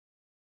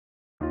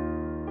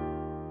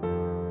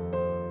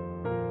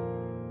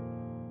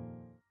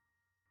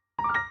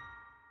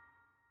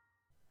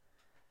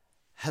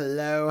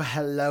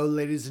Hello,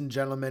 ladies and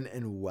gentlemen,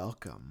 and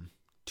welcome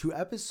to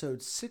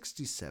episode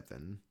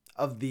 67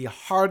 of the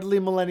Hardly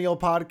Millennial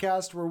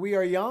podcast, where we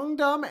are young,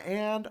 dumb,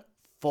 and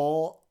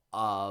full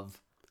of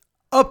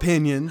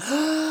Opinions.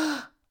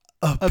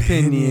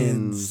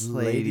 opinions,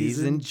 ladies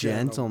and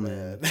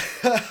gentlemen.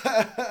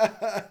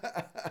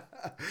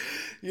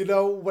 You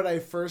know, when I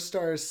first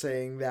started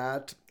saying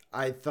that,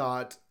 I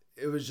thought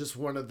it was just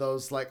one of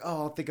those like,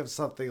 oh, I'll think of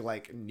something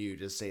like new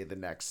to say the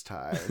next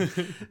time.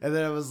 And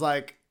then it was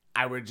like,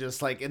 I would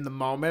just like in the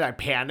moment I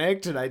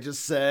panicked and I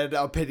just said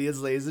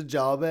opinions, ladies and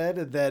gentlemen,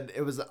 and then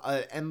it was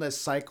an endless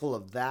cycle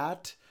of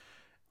that,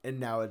 and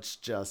now it's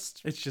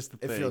just It's just the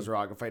it thing. feels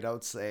wrong if I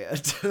don't say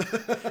it.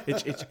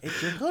 It's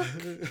your hook.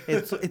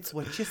 It's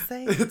what you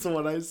say. It's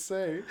what I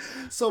say.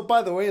 So,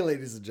 by the way,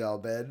 ladies and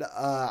gentlemen,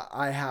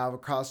 I have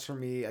across from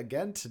me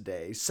again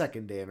today,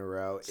 second day in a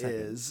row,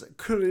 is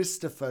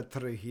Christopher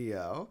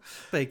Trujillo.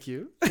 Thank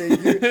you.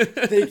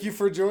 Thank you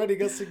for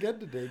joining us again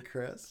today,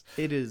 Chris.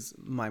 It is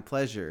my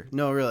pleasure.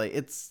 No, really,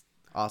 it's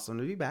awesome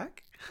to be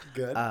back.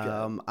 Good.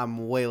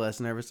 I'm way less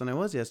nervous than I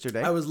was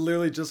yesterday. I was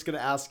literally just going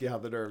to ask you how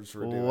the nerves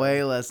were doing.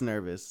 way less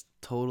nervous.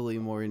 Totally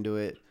more into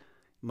it.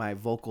 My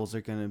vocals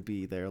are gonna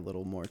be there a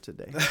little more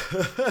today.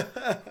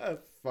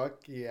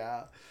 Fuck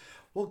yeah.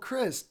 Well,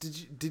 Chris,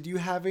 did you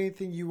have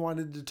anything you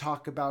wanted to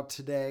talk about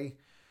today?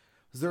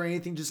 Was there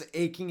anything just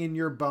aching in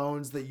your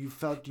bones that you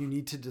felt you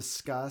need to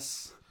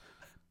discuss?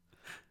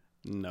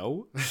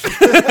 No.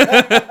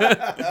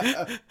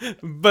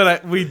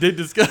 But we did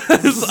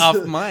discuss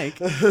off mic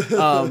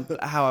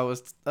how I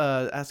was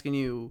asking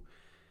you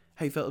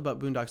how you felt about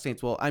Boondock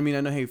Saints. Well, I mean,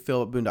 I know how you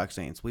feel about Boondock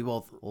Saints. We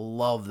both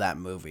love that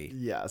movie.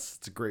 Yes,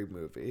 it's a great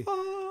movie.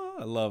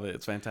 I love it.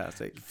 It's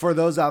fantastic. For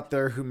those out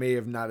there who may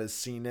have not have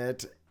seen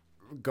it,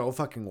 go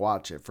fucking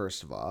watch it,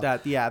 first of all.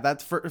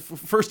 That's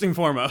first and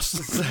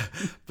foremost.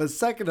 But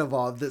second of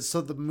all,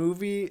 so the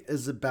movie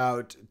is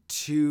about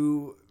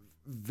two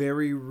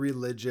very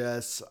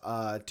religious,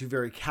 two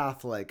very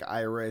Catholic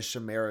Irish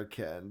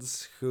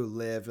Americans who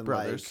live in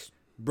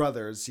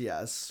brothers,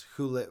 yes,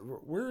 who live.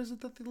 Where is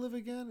it that they live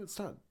again? It's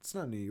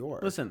not New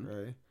York. Listen.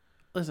 right?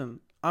 Listen,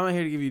 I'm not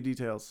here to give you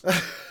details.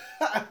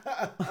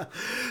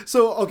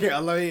 So okay,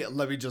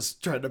 let me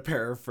just try to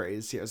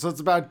paraphrase here. So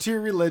it's about two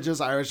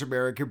religious Irish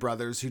American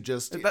brothers who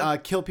just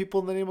kill people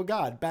in the name of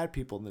God, bad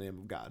people in the name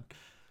of God.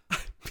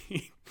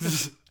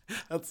 It's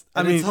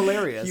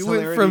hilarious. You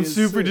Hilarity went from is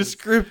super serious.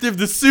 descriptive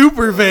to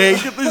super vague.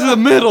 This is the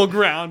middle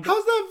ground.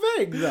 How's that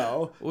vague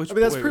though?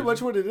 That's pretty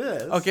much what it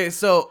is. Okay,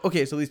 so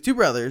these two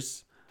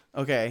brothers.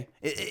 Okay,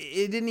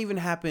 it didn't even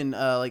happen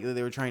like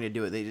they were trying to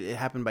do it. It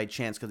happened by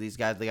chance because these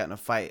guys they got in a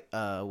fight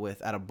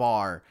at a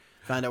bar.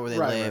 Found out where they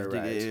lived,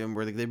 and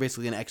where they're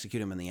basically going to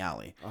execute him in the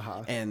alley.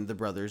 And the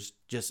brothers,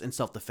 just in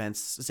self-defense,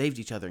 saved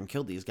each other and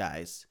killed these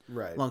guys.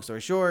 Right. Long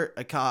story short,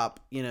 a cop,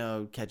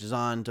 catches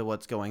on to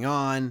what's going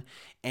on,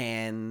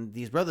 and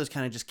these brothers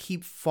kind of just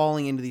keep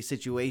falling into these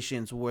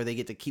situations where they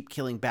get to keep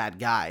killing bad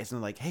guys. And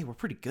they're like, hey, we're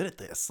pretty good at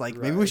this. Like,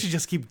 maybe we should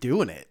just keep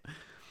doing it.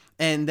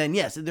 And then,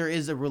 yes, there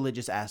is a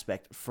religious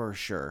aspect for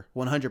sure.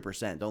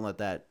 100%. Don't let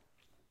that...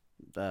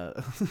 well,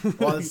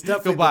 it's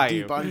definitely by the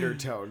deep you.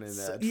 undertone in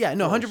it. Yeah,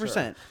 no, 100%.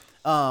 Sure.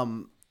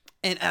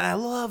 And I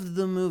loved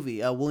the movie.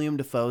 William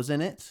Dafoe's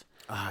in it.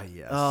 Ah,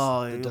 yes.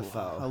 Oh,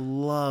 Dafoe. I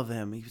love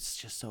him. He's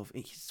just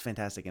he's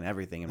fantastic in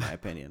everything, in my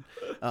opinion.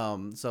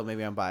 So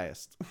maybe I'm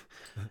biased.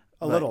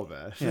 A little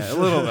bit. Yeah, a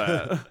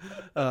little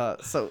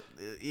bit. So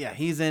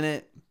he's in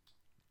it.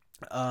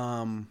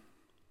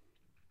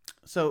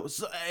 So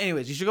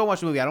anyways, you should go watch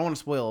the movie. I don't want to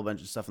spoil a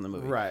bunch of stuff in the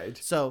movie. Right.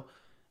 So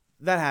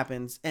that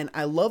happens, and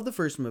I love the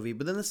first movie,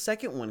 but then the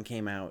second one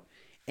came out,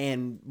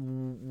 and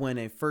when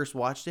I first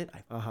watched it,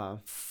 I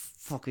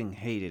fucking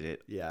hated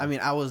it. Yeah. I mean,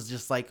 I was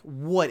just like,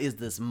 what is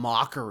this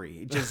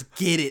mockery? Just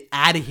get it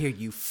out of here,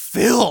 you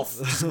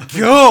filth. Just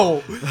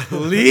go.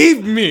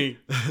 Leave me.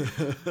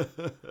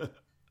 That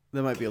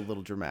might be a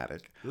little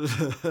dramatic,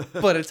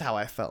 but it's how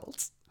I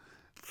felt.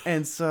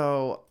 And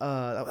so,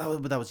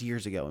 but that was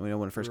years ago,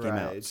 when it first came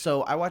out.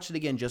 So I watched it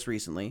again just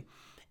recently,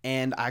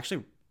 and I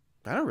actually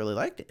kind of really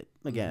liked it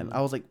again.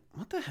 I was like,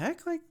 what the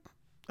heck? Like,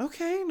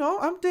 okay, no,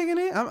 I'm digging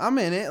it. I'm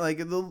in it. Like,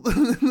 the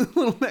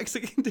little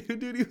Mexican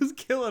dude, he was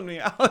killing me.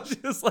 I was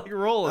just like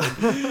rolling.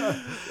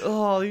 It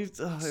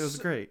was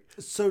great.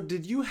 So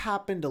did you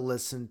happen to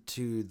listen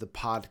to the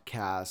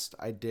podcast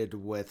I did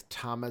with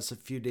Thomas a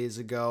few days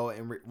ago,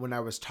 and when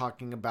I was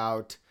talking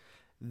about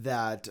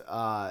that,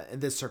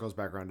 and this circles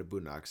back around to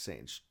Boondock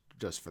Saints,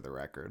 just for the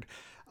record.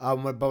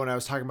 But when I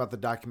was talking about the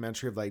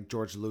documentary of like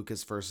George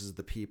Lucas versus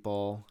the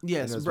people.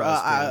 Yes,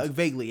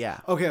 vaguely, yeah.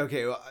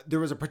 Okay. Well,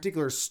 there was a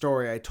particular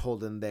story I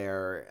told in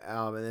there,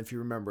 and if you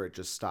remember, it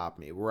just stopped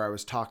me, where I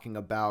was talking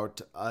about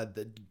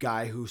the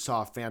guy who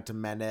saw Phantom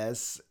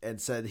Menace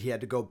and said he had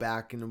to go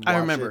back and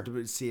watch it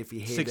to see if he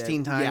hated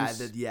 16 it.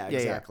 times. Yeah,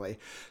 exactly.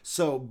 Yeah.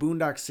 So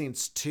Boondock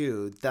Saints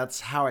 2,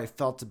 that's how I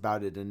felt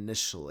about it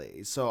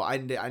initially. So I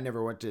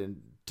never went to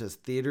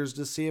theaters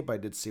to see it, but I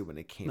did see it when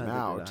it came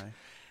out.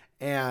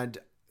 And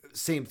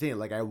same thing,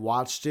 like I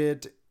watched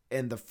it,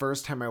 and the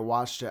first time I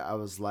watched it, I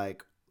was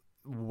like,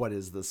 what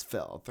is this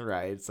filth,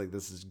 right? It's like,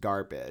 this is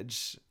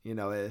garbage. You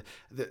know,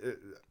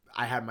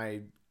 I had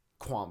my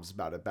qualms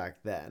about it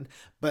back then,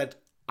 but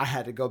I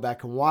had to go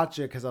back and watch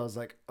it because I was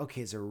like,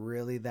 okay, is it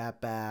really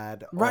that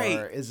bad? Right.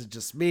 Or is it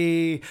just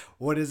me?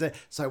 What is it?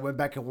 So I went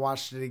back and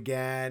watched it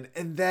again.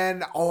 And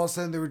then all of a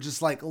sudden there were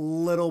just like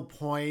little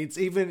points,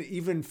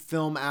 even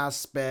film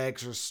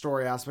aspects or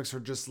story aspects or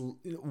just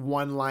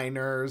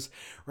one-liners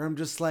where I'm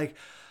just like,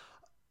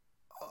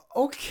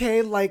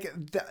 okay, like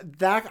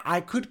that I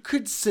could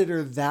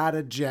consider that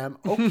a gem.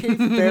 Okay,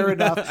 fair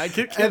enough. I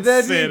could and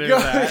then consider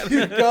that.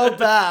 you go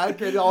back,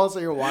 and also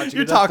you're watching.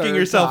 You're talking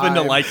yourself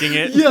into liking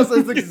it. Yes,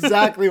 that's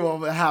exactly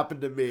what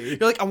happened to me. You're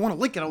like, I want to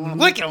lick it. I want to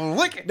lick it. I want to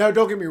lick it. Now,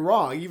 don't get me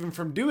wrong. Even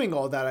from doing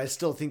all that, I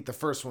still think the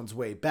first one's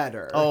way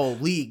better. Oh,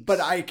 leagues.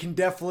 But I'm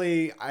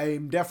definitely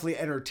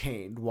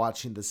entertained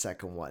watching the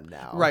second one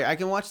now. Right, I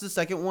can watch the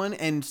second one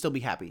and still be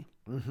happy.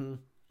 Mm-hmm.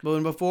 But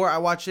when before I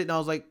watched it and I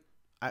was like,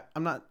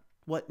 I'm not.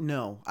 What?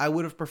 No, I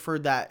would have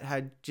preferred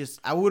I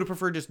would have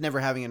preferred just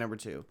never having a number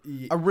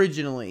 2.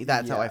 Originally,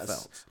 that's how I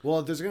felt.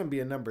 Well, there's going to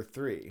be a number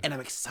 3. And I'm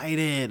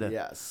excited.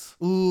 Yes.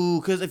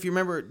 Ooh, because if you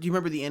remember, do you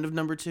remember the end of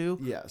number 2?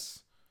 Yes.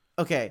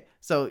 Okay,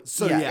 so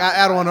yeah.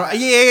 I don't want to.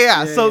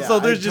 Yeah. So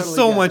there's just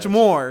so much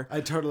more.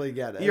 I totally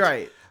get it. You're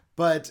right.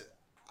 But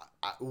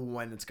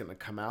when it's going to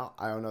come out,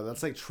 I don't know.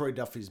 That's like Troy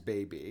Duffy's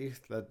baby.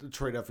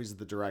 Troy Duffy's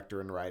the director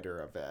and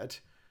writer of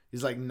it.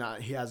 He's like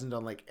he hasn't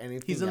done like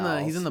anything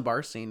else. He's in the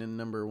bar scene in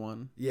number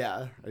 1.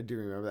 Yeah, I do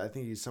remember that. I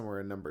think he's somewhere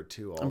in number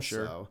 2 also. I'm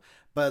sure.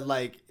 But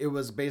like it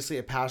was basically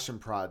a passion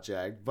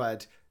project,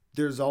 but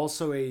there's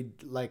also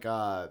like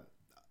an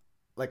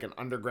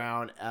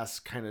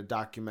underground-esque kind of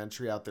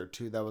documentary out there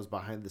too that was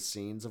behind the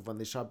scenes of when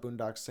they shot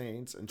Boondock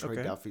Saints, and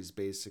Troy Duffy's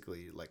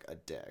basically like a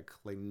dick.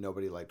 Like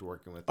nobody liked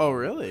working with him. Oh,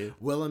 really?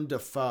 Willem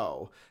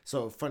Dafoe.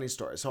 So funny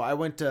story. So I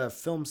went to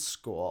film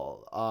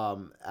school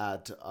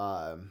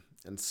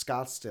in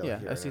Scottsdale here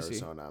in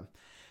Arizona.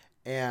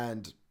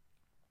 And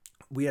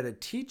we had a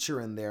teacher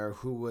in there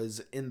who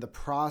was in the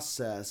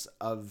process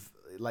of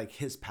like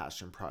his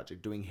passion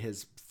project, doing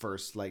his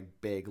first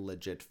like big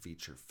legit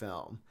feature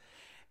film.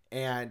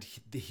 And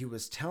he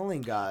was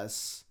telling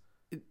us...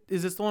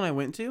 Is this the one I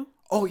went to?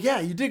 Oh, yeah,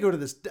 you did go to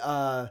this...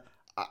 I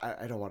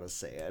don't want to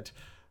say it.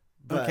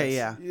 But, okay,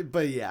 yeah.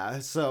 But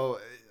yeah, so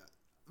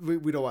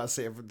we don't want to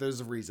say it.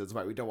 There's reasons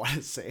why we don't want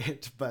to say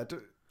it, but...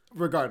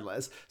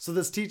 Regardless, so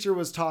this teacher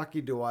was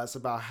talking to us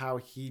about how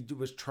he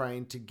was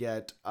trying to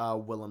get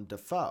Willem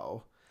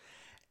Dafoe.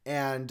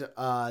 And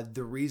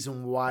the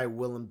reason why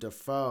Willem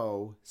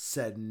Dafoe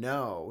said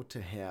no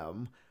to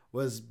him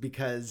was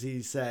because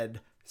he said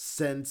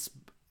since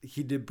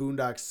he did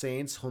Boondock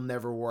Saints, he'll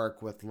never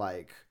work with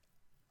a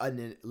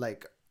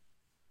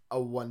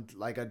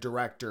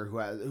director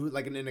who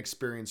like an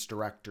inexperienced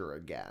director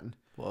again.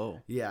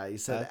 Whoa. Yeah, he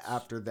said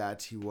after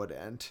that he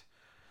wouldn't.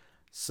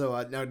 So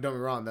now, don't get me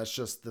wrong, that's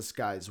just this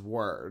guy's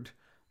word,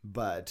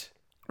 but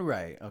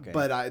right, okay.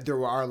 But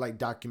there are like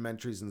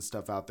documentaries and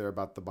stuff out there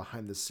about the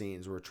behind the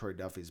scenes where Troy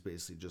Duffy's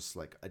basically just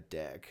like a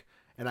dick,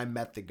 and I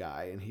met the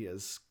guy, and he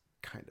is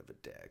kind of a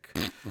dick.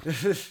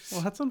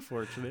 Well, that's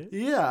unfortunate.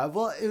 Yeah,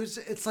 well,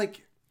 it's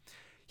like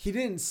he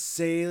didn't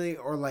say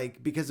or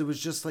like because it was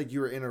just like you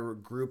were in a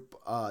group,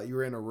 you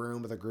were in a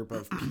room with a group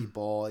of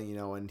people, you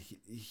know, and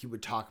he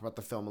would talk about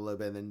the film a little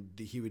bit, and then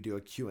he would do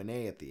a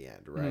Q&A at the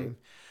end, right? Mm.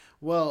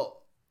 Well,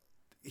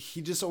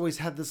 he just always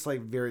had this like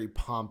very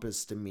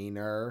pompous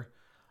demeanor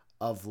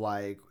of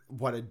like,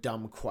 what a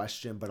dumb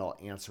question, but I'll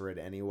answer it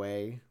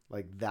anyway.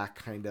 Like that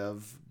kind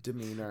of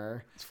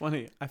demeanor. It's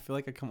funny. I feel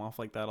like I come off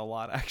like that a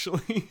lot,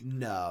 actually.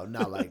 No,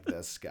 not like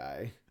this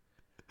guy.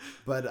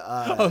 But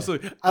so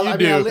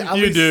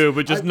you do,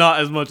 but just not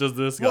as much as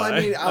this guy. Well,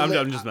 I mean,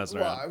 I'm just messing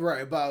around.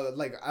 Right, but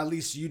like at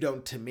least you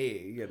don't to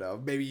me, you know.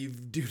 Maybe you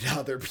do to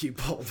other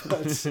people,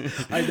 but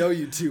I know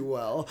you too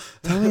well.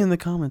 Tell me in the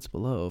comments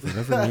below if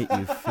I've ever made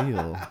you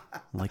feel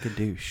like a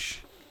douche.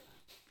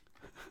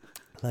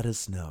 Let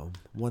us know.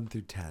 1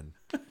 through 10.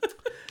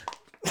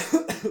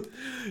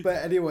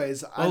 But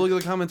anyways, look at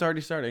the comments already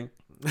starting.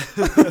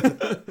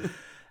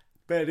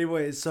 But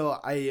anyways, so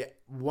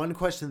one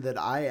question that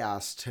I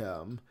asked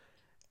him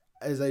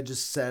is I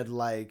just said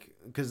like,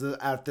 because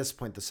at this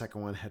point the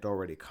second one had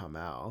already come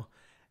out,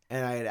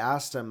 and I had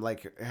asked him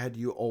like, had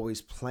you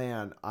always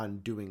planned on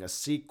doing a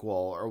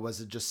sequel, or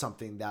was it just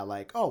something that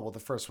like, oh well, the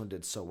first one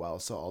did so well,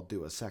 so I'll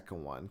do a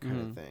second one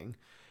kind of thing,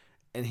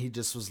 and he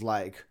just was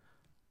like,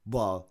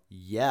 well,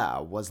 yeah,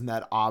 wasn't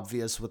that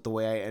obvious with the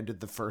way I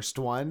ended the first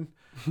one?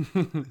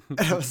 And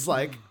I was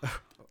like,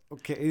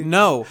 okay.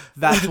 No,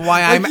 that's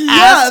why I'm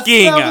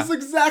asking. That was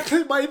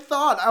exactly my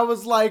thought. I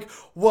was like,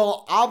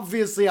 well,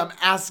 obviously I'm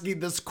asking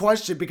this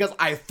question because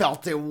I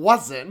felt it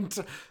wasn't.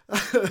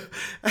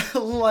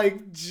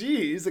 Like,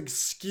 geez,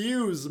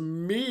 excuse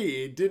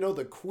me. Didn't know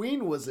the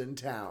Queen was in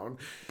town.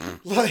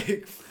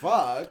 Like,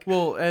 fuck.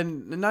 Well,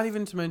 and not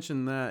even to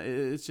mention that,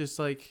 it's just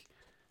like,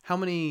 how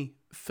many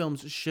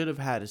films should have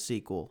had a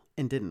sequel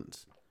and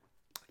didn't?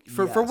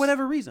 For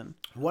whatever reason.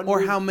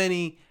 How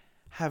many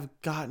have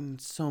gotten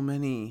so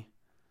many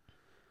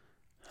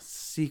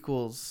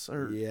sequels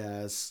are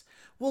yes.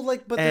 Well,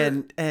 like, but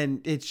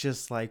and it's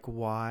just like,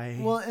 why?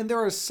 well, and there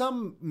are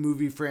some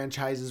movie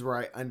franchises where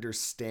I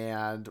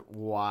understand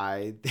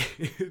why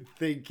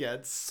they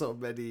get so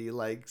many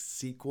like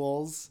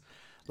sequels,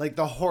 like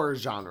the horror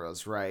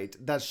genres, right?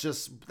 That's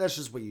just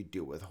what you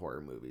do with horror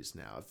movies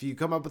now. If you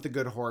come up with a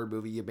good horror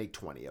movie, you make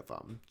 20 of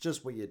them.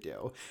 Just what you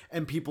do,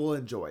 and people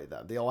enjoy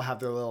them. They all have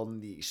their little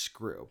niche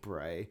group,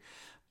 right?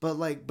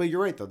 But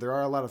you're right though. There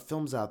are a lot of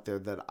films out there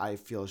that I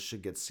feel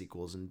should get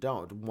sequels and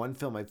don't. One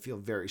film I feel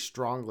very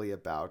strongly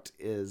about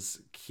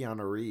is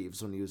Keanu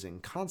Reeves when he was in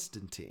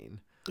Constantine.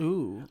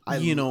 Ooh,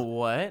 you know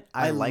what?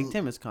 I liked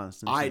him as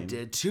Constantine. I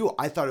did too.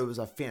 I thought it was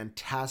a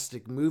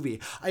fantastic movie.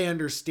 I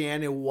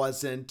understand it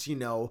wasn't,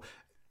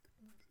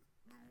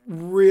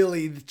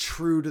 really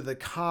true to the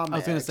comics. I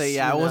was gonna say,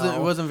 yeah, it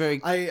wasn't very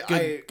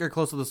good or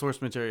close to the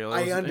source material.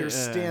 I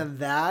understand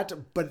that,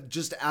 but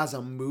just as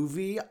a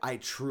movie, I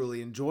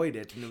truly enjoyed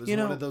it, and it was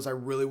one of those I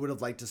really would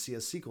have liked to see a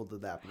sequel to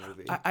that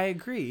movie. I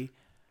agree.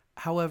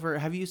 However,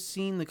 have you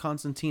seen the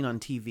Constantine on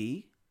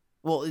TV?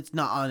 Well, it's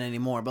not on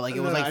anymore, but like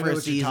it was like for a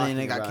season and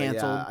it got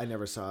canceled. Yeah, I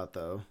never saw it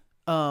though.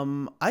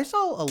 I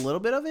saw a little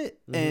bit of it,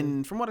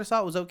 and from what I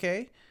saw, it was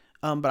okay.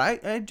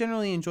 But I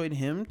generally enjoyed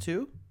him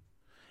too,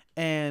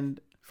 and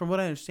from what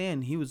I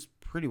understand, he was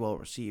pretty well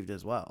received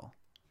as well.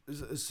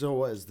 So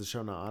what, is the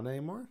show not on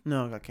anymore?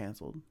 No, it got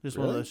canceled. Just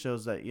one of those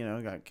shows that,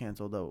 got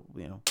canceled, though,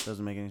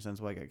 doesn't make any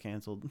sense why it got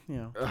canceled,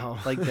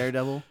 like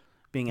Daredevil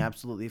being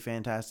absolutely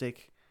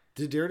fantastic.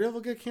 Did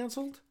Daredevil get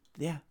canceled?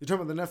 Yeah. You're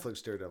talking about the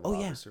Netflix Daredevil,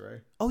 obviously,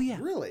 right? Oh, yeah.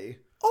 Really?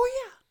 Oh,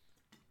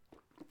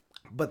 yeah.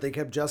 But they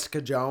kept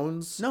Jessica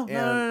Jones? No.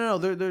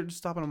 They're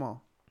stopping them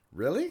all.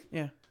 Really?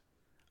 Yeah.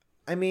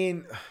 I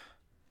mean,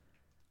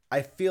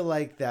 I feel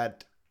like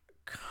that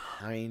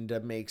kind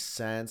of makes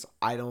sense.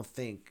 I don't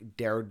think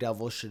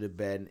Daredevil should have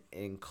been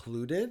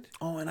included.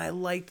 Oh, and I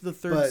liked the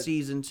third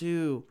season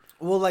too.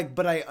 Well,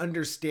 but I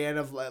understand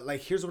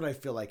here's what I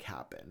feel like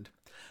happened.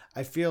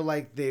 I feel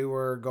like they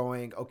were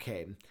going,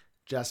 okay,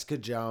 Jessica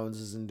Jones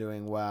isn't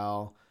doing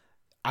well.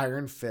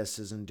 Iron Fist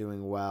isn't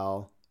doing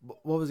well.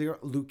 What was the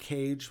Luke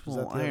Cage? Was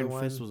that the Iron other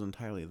one? Fist was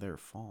entirely their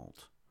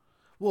fault.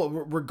 Well,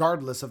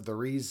 regardless of the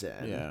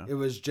reason, yeah. It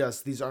was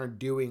just these aren't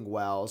doing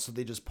well, so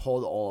they just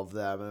pulled all of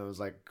them, and it was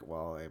like,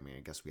 well, I mean, I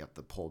guess we have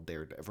to pull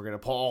Daredevil. If we're gonna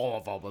pull all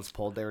of them, let's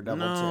pull Daredevil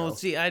too. No,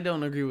 see, I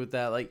don't agree with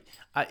that. Like,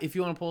 if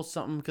you want to pull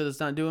something because it's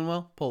not doing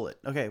well, pull it.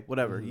 Okay,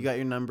 whatever. You got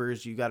your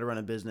numbers. You got to run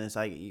a business.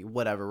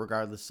 Whatever.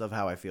 Regardless of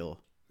how I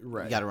feel,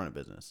 right? You got to run a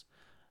business.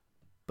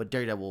 But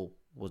Daredevil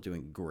was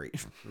doing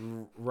great.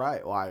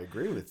 Right. Well, I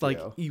agree with you.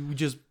 Like, you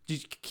just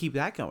keep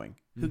that going.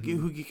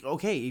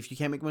 Okay, if you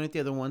can't make money with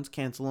the other ones,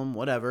 cancel them,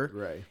 whatever.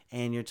 Right.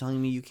 And you're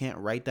telling me you can't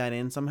write that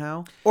in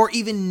somehow? Or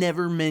even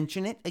never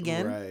mention it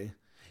again? Right.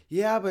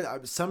 Yeah,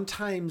 but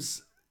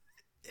sometimes,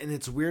 and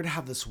it's weird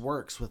how this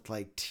works with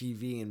like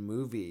TV and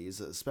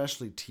movies,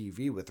 especially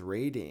TV with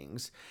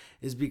ratings,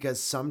 is because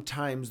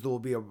sometimes there will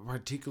be a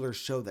particular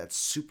show that's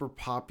super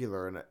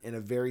popular in a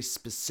very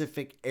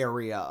specific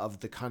area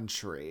of the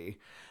country,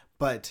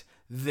 but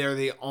they're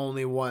the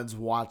only ones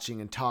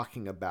watching and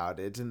talking about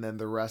it, and then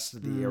the rest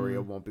of the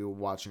area won't be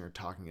watching or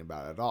talking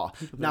about it at all.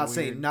 Not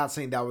saying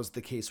that was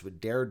the case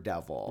with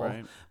Daredevil,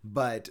 right.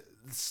 But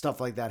stuff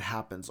like that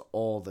happens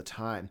all the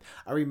time.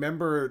 I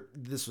remember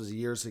this was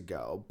years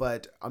ago,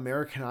 but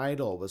American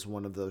Idol was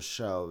one of those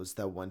shows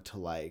that went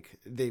to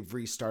they've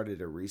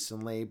restarted it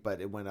recently, but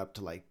it went up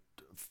to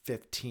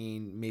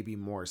 15, maybe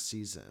more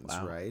seasons,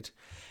 wow. Right?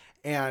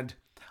 And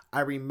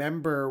I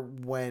remember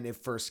when it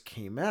first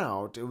came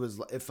out,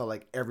 it felt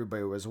like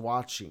everybody was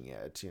watching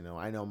it.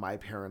 I know my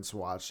parents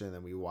watched it, and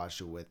then we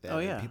watched it with them. Oh,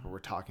 yeah. And people were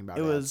talking about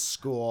it at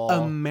school.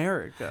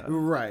 America.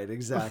 Right,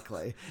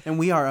 exactly. And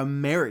we are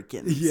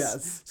Americans.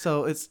 Yes.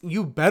 So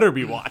you better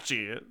be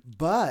watching it.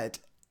 But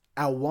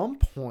at one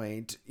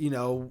point,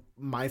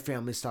 my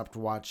family stopped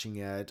watching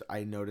it.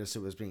 I noticed it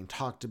was being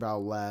talked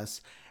about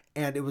less.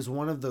 And it was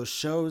one of those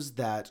shows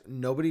that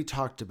nobody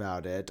talked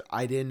about it.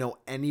 I didn't know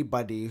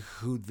anybody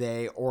who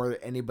or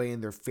anybody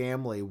in their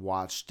family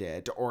watched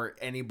it, or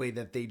anybody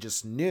that they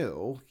just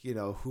knew,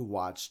 who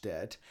watched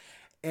it.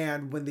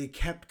 And when they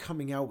kept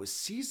coming out with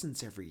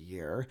seasons every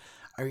year,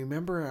 I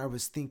remember I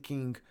was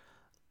thinking,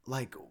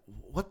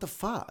 what the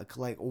fuck?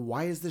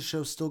 Why is this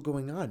show still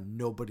going on?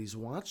 Nobody's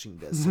watching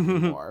this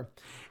anymore.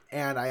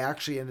 And I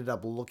actually ended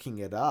up looking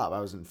it up. I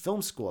was in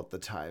film school at the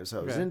time, so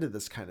I was into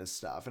this kind of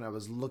stuff. And I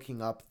was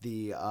looking up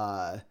the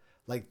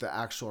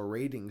actual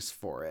ratings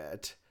for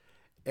it,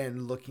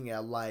 and looking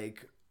at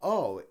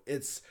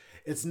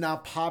it's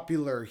not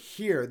popular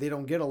here. They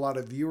don't get a lot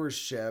of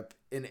viewership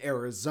in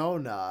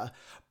Arizona,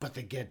 but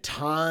they get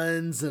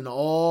tons in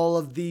all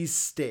of these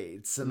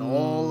states and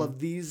all of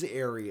these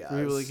areas.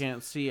 We really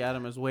can't see.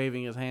 Adam is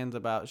waving his hands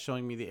about,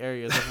 showing me the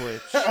areas of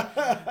which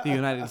the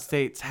United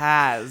States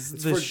has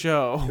this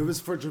show. It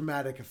was for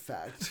dramatic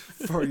effect,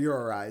 for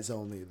your eyes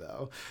only,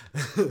 though.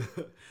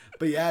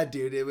 But yeah,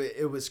 dude,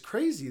 it was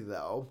crazy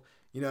though.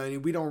 You know,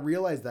 and we don't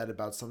realize that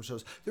about some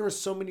shows. There are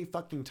so many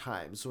fucking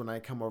times when I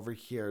come over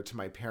here to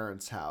my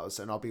parents' house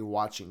and I'll be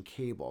watching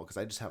cable because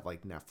I just have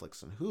like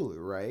Netflix and Hulu,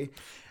 right?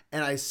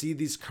 And I see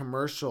these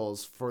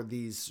commercials for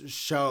these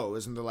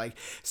shows and they're like,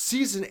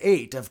 season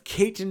 8 of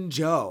Kate and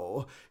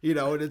Joe, you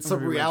know, and it's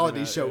some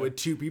reality show with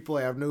two people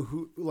I have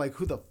who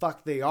the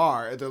fuck they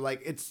are. And they're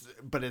like, it's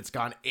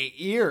gone 8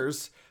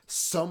 years.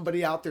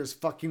 Somebody out there's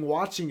fucking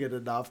watching it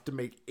enough to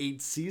make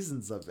 8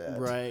 seasons of it.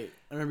 Right.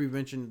 I remember you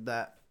mentioned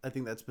that. I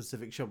think that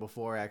specific show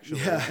before, actually,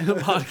 yeah. in the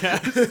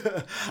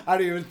podcast. I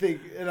don't even think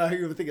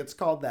it's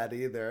called that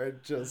either.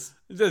 It just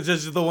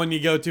the one you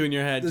go to in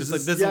your head. Just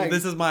like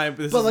this is my. It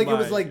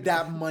was like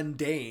that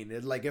mundane.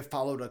 It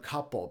followed a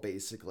couple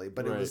basically,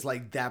 but it was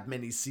like that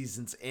many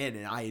seasons in,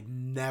 and I had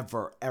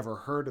never ever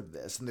heard of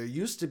this. And there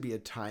used to be a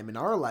time in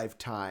our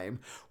lifetime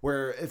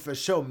where if a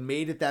show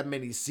made it that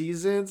many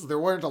seasons, there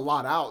weren't a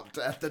lot out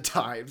at the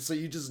time, so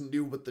you just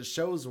knew what the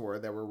shows were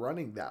that were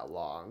running that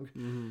long.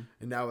 Mm-hmm.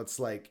 And now it's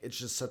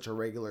just such a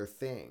regular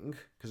thing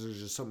because there's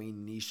just so many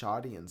niche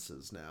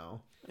audiences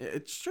now.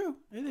 It's true.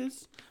 It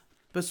is.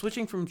 But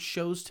switching from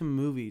shows to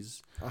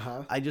movies,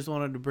 I just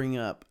wanted to bring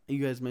up. You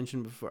guys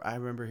mentioned before. I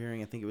remember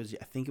hearing. I think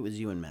it was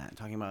you and Matt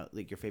talking about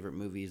like your favorite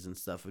movies and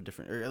stuff of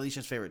different, or at least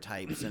just favorite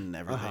types and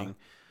everything.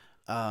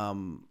 I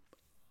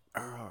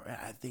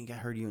think I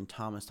heard you and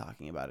Thomas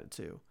talking about it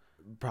too.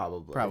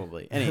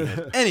 Probably.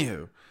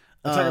 Anywho.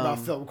 I talk about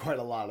film quite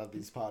a lot on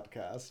these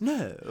podcasts.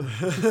 No,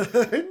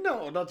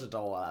 no, not to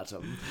all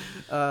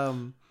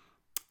Atom.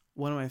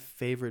 One of my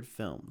favorite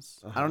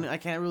films. I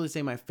can't really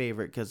say my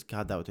favorite because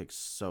God, that would take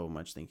so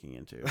much thinking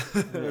into.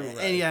 Right.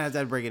 And yeah,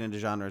 I'd break it into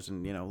genres,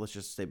 and let's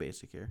just stay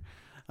basic here.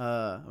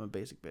 I'm a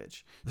basic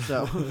bitch.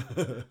 So,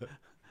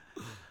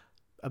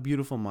 A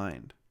Beautiful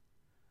Mind.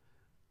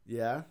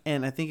 Yeah.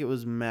 And I think it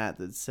was Matt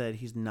that said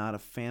he's not a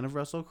fan of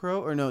Russell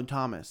Crowe, or no,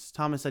 Thomas.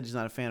 Thomas said he's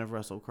not a fan of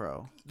Russell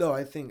Crowe. No,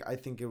 I think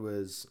it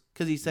was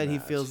because he said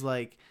Matt. He feels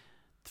like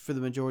for the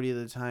majority of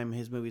the time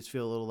his movies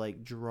feel a little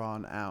like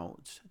drawn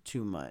out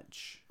too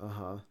much.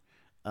 But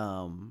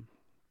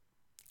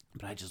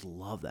I just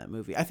love that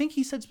movie. I think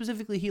he said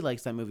specifically he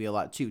likes that movie a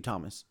lot too.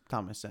 Thomas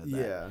said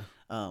that.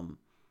 Yeah.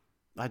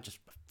 I just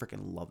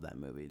freaking love that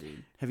movie,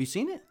 dude. Have you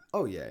seen it?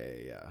 Oh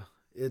yeah.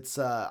 It's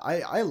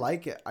I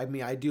like it. I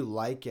mean, I do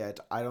like it.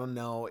 I don't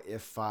know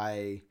if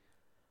I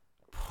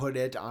put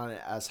it on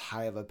as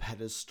high of a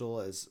pedestal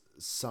as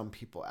some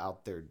people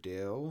out there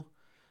do.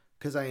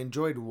 Because I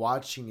enjoyed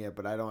watching it,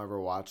 but I don't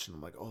ever watch it.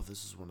 I'm like, oh,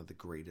 this is one of the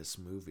greatest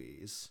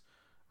movies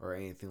or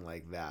anything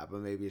like that. But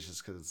maybe it's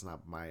just because it's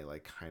not my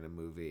like kind of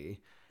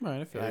movie.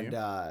 Right, I feel you.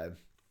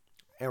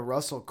 And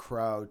Russell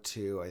Crowe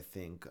too, I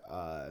think.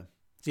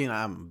 See,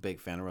 I'm a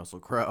big fan of Russell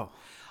Crowe.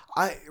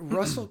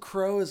 Russell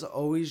Crowe is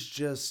always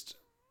just,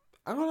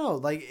 I don't know,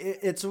 like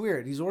it's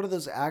weird. He's one of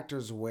those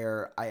actors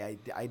where I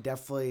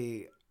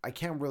definitely, I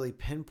can't really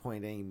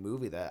pinpoint any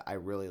movie that I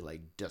really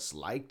like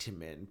disliked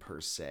him in per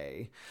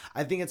se.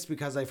 I think it's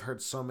because I've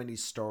heard so many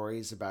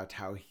stories about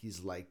how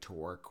he's like to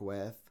work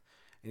with,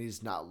 and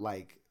he's not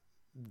like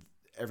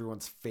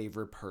everyone's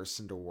favorite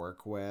person to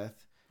work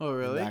with. Oh,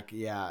 really?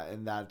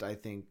 And that I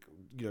think,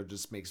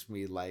 just makes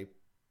me like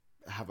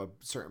have a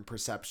certain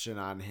perception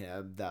on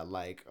him that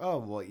like, oh,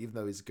 well, even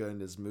though he's good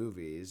in his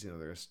movies,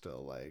 they're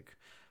still like,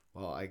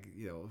 well, I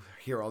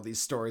hear all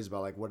these stories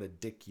about like what a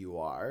dick you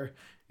are,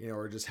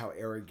 or just how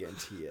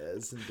arrogant he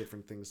is and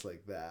different things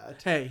like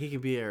that. Hey, he can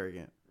be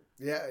arrogant.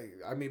 Yeah,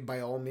 I mean, by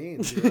all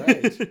means, you're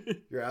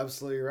right. You're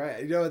absolutely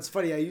right. It's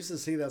funny. I used to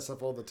see that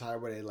stuff all the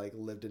time when I like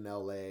lived in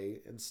LA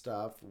and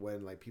stuff.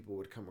 When like people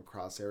would come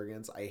across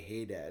arrogance, I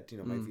hate it.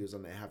 My views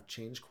on it have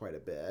changed quite a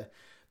bit.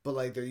 But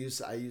like I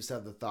used to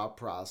have the thought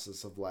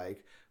process of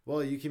like,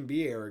 well, you can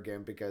be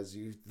arrogant because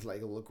you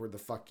like look where the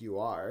fuck you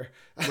are.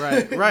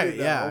 Right,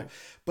 yeah.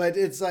 But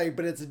it's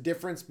a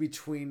difference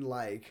between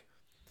like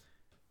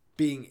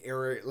being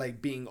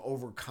being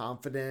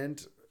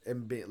overconfident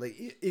and being like,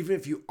 even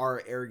if you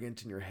are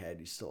arrogant in your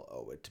head, you still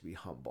owe it to be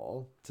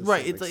humble.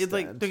 Right. It's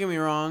like don't get me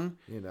wrong.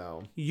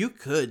 You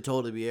could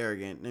totally be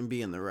arrogant and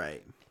be in the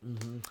right.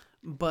 Mm-hmm.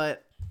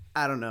 But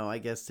I don't know. I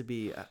guess to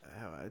be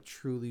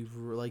truly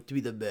like to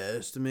be the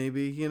best,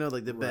 maybe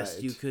like the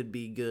best you could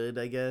be good.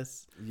 I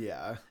guess.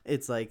 Yeah.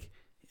 It's like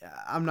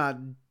I'm not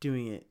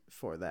doing it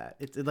for that.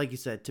 It's like you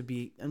said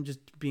I'm just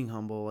being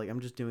humble. Like I'm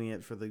just doing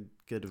it for the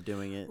good of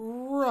doing it.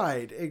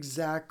 Right.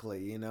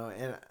 Exactly.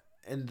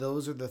 And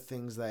those are the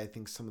things that I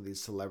think some of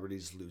these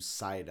celebrities lose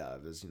sight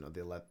of is,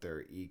 they let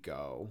their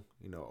ego,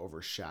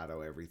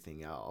 overshadow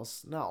everything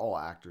else. Not all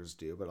actors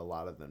do, but a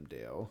lot of them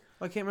do.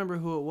 I can't remember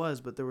who it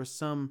was, but there was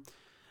some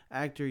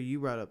actor you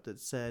brought up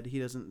that said he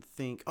doesn't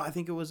think, I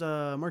think it was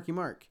Marky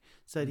Mark,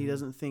 said he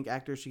doesn't think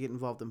actors should get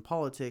involved in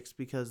politics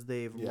because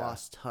they've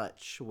lost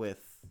touch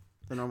with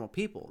the normal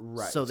people.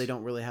 Right. So they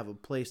don't really have a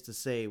place to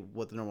say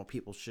what the normal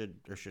people should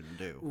or shouldn't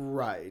do.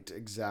 Right,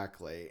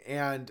 exactly.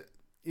 And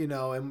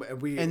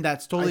and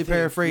that's totally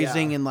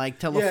paraphrasing and like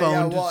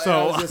telephoned. Well,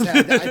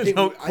 so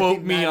don't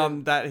quote me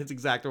on that his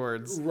exact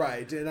words.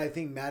 Right, and I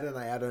think Matt and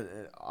I had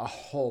a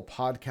whole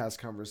podcast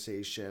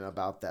conversation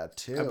about that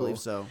too. I believe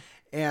so.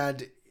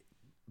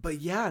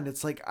 But yeah, and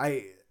it's like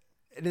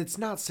and it's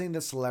not saying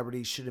that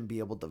celebrities shouldn't be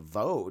able to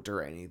vote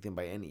or anything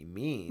by any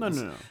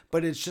means. No.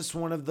 But it's just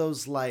one of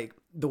those, like,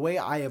 the way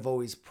I have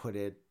always put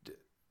it,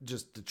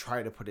 just to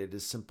try to put it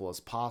as simple as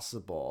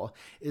possible,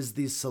 is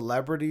these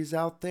celebrities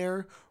out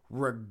there,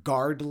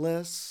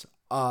 regardless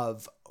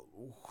of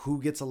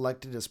who gets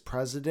elected as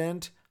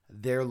president,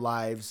 their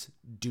lives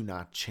do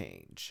not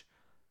change.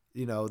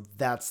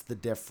 That's the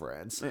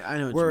difference. I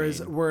know what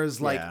you mean.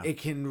 Whereas like it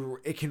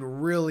can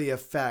really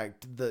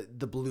affect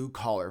the blue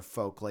collar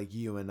folk like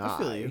you and I.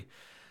 feel you.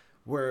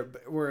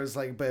 Whereas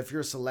like, but if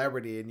you're a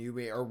celebrity and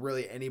or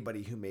really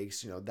anybody who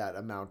makes that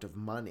amount of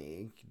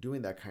money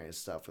doing that kind of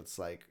stuff, it's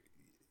like,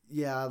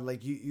 yeah,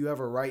 like you have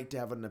a right to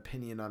have an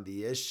opinion on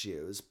the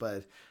issues,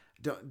 but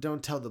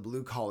don't tell the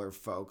blue collar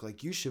folk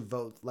like you should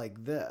vote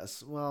like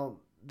this.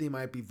 Well, they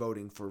might be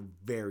voting for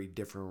very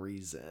different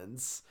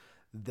reasons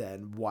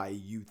than why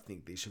you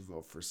think they should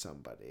vote for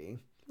somebody.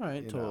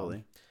 Right,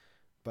 totally.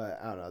 But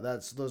I don't know.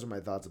 Those are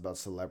my thoughts about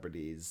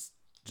celebrities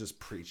just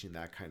preaching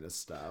that kind of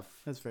stuff.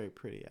 That's very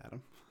pretty,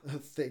 Adam.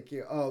 Thank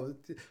you. Oh,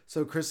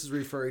 so Chris is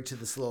referring to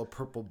this little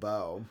purple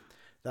bow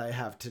that I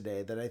have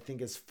today that I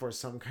think is for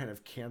some kind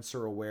of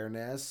cancer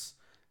awareness.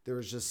 There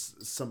was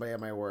just somebody at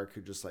my work who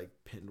just like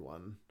pinned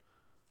one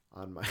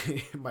on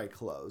my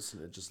clothes,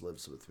 and it just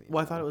lives with me.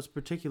 Well, now. I thought it was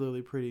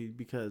particularly pretty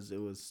because it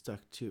was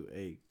stuck to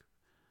a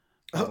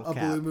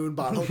Blue Moon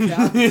bottle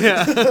cap.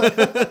 Yeah.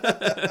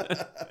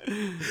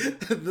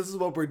 This is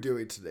what we're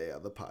doing today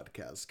on the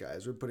podcast,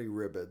 guys. We're putting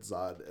ribbons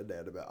on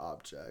inanimate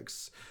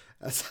objects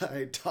as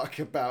I talk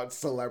about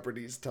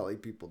celebrities telling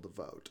people to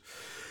vote.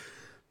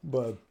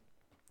 But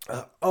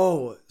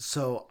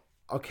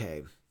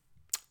okay.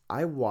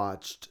 I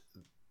watched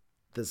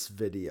this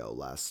video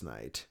last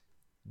night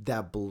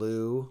that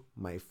blew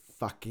my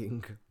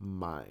fucking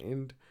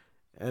mind.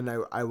 And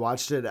I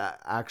watched it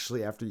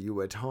actually after you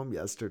went home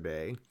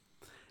yesterday.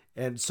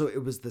 And so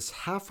it was this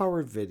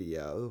half-hour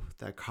video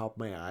that caught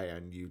my eye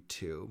on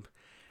YouTube.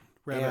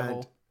 Rabbit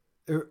hole.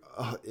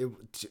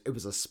 It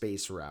was a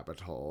space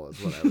rabbit hole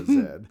is what I was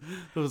in.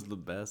 Those are the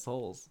best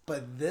holes.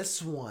 But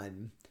this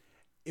one,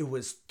 it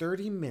was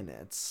 30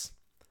 minutes.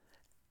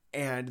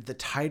 And the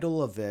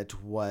title of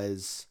it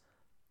was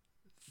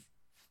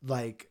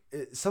like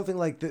something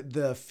like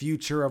the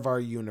future of our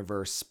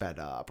universe sped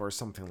up or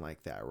something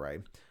like that,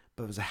 right?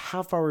 But it was a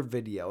half-hour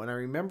video. And I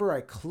remember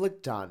I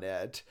clicked on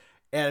it.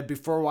 And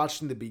before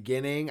watching the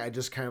beginning, I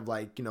just kind of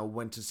like,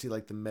 went to see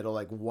like the middle,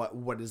 like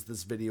what is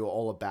this video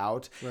all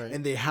about? Right.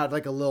 And they had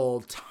like a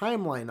little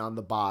timeline on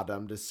the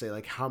bottom to say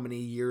like how many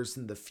years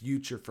in the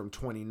future from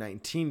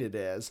 2019 it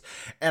is.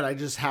 And I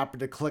just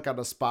happened to click on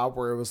a spot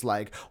where it was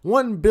like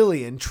 1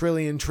 billion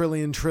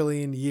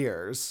trillion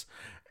years.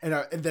 And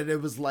then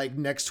it was like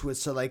next to it,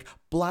 so like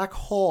black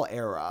hole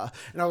era.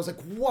 And I was like,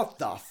 what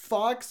the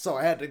fuck? So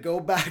I had to go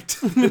back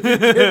to the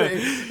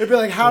beginning and be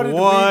like, how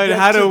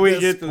do we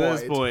get to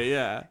this point?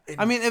 Yeah. And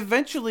I mean,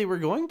 eventually we're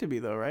going to be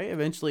though, right?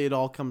 Eventually it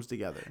all comes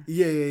together.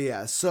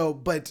 Yeah. So,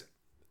 but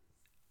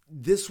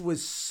this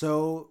was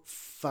so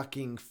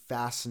fucking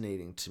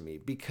fascinating to me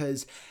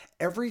because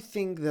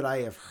everything that I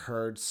have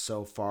heard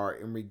so far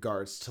in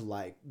regards to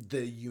like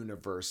the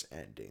universe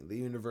ending, the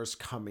universe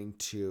coming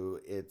to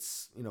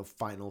its,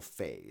 final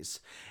phase,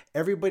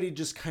 everybody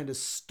just kind of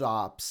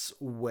stops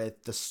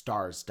with the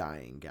stars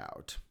dying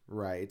out,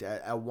 right?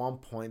 At one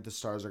point, the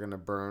stars are going to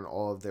burn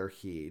all of their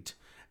heat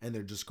and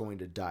they're just going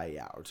to die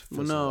out.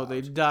 Well, no,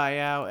 they die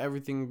out.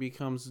 Everything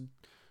becomes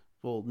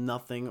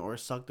nothing or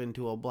sucked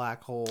into a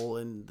black hole,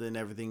 and then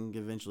everything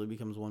eventually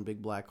becomes one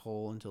big black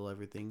hole until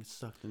everything's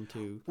sucked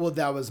into. Well,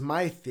 that was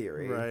my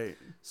theory. Right.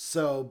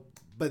 So,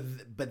 but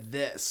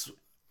this,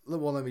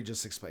 well, let me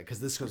just explain because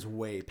this goes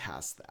way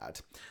past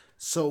that.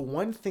 So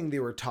one thing they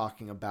were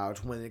talking about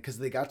because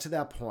they got to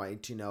that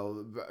point,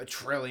 a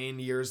trillion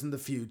years in the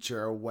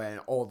future when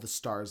all the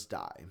stars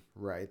die,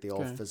 right? They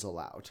all fizzle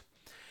out.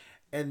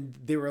 And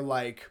they were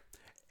like,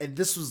 and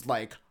this was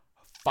like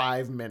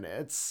 5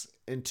 minutes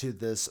into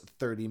this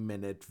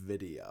 30-minute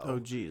video. Oh,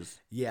 geez.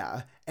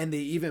 Yeah. And they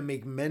even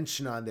make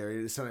mention on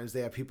there. Sometimes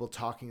they have people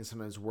talking and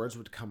sometimes words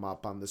would come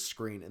up on the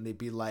screen and they'd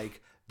be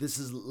like, this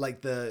is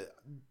like the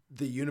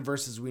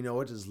universe as we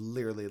know it is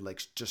literally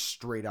like just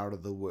straight out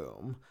of the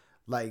womb.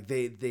 Like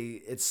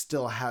it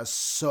still has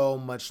so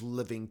much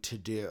living to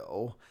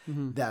do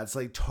that's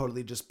like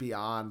totally just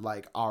beyond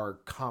like our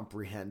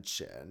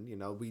comprehension.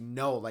 We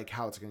know like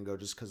how it's going to go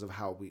just because of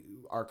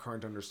our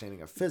current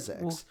understanding of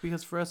physics. Well,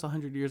 because for us,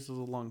 100 years is a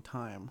long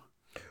time.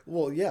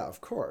 Well, yeah,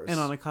 of course. And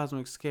on a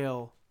cosmic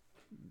scale,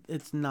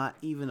 it's not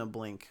even a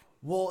blink.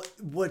 Well,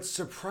 what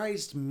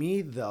surprised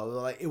me though,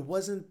 like it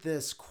wasn't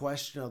this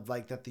question of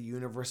like that the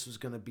universe was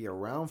going to be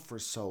around for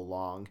so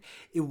long.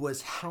 It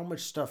was how much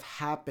stuff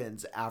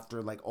happens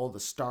after like all the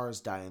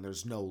stars die and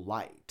there's no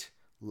light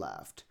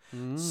left.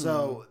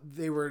 So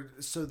they went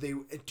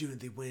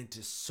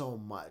into so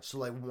much. So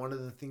like one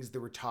of the things they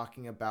were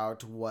talking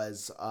about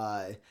was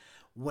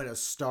when a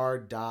star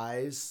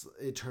dies,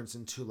 it turns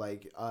into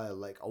like a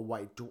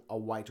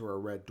white or a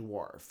red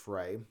dwarf,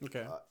 right?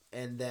 Okay.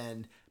 And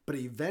then But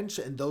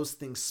eventually, and those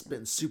things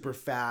spin super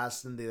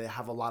fast, and they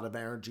have a lot of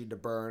energy to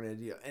burn,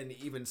 and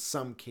even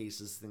some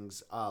cases,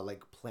 things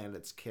like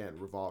planets can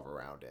revolve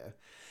around it.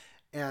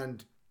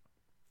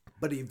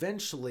 But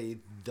eventually,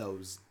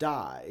 those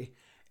die,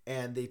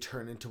 and they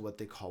turn into what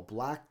they call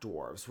black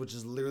dwarfs, which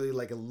is literally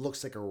like, it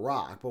looks like a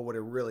rock, but what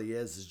it really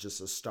is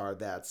just a star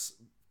that's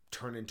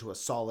turned into a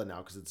solid now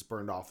because it's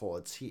burned off all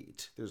its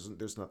heat.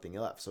 There's nothing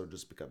left, so it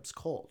just becomes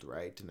cold,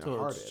 right? And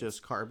so it's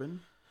just carbon?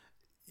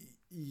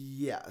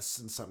 Yes,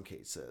 in some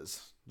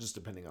cases, just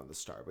depending on the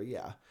star, but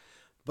yeah.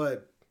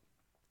 But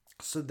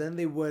so then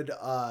they would,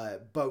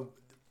 but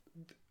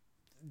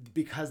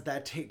because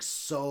that takes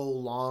so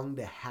long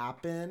to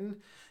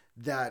happen,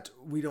 that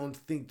we don't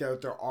think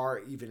that there are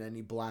even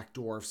any black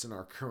dwarfs in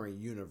our current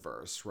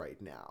universe right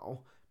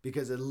now,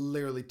 because it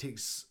literally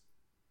takes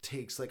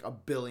like 1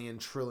 billion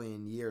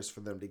trillion years for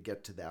them to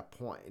get to that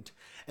point.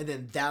 And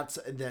then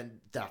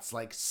that's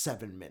like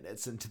 7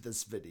 minutes into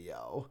this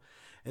video.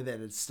 And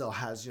then it still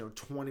has,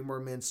 20 more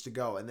minutes to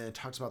go. And then it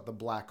talks about the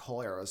black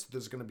hole era. So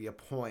there's going to be a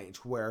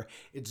point where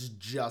it's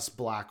just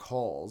black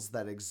holes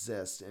that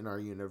exist in our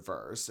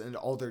universe. And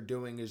all they're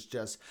doing is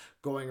just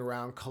going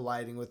around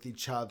colliding with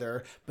each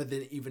other. But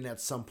then even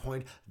at some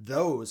point,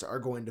 those are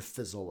going to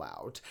fizzle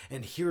out.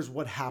 And here's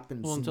what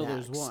happens until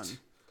next. There's one.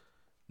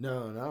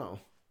 No.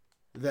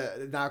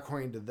 Not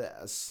according to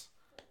this.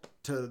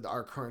 To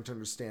our current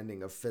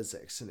understanding of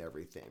physics and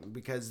everything,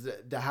 because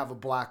to have a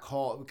black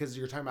hole, because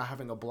you're talking about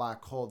having a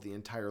black hole the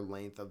entire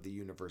length of the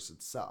universe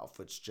itself,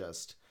 which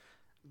just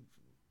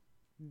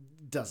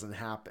doesn't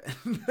happen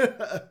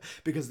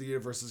because the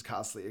universe is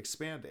constantly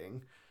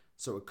expanding,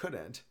 so it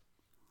couldn't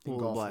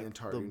engulf the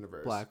entire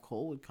universe. Black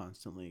hole would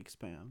constantly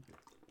expand.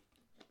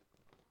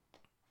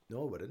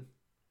 No, it wouldn't.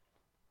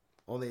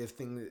 Only if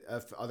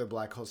other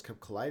black holes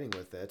kept colliding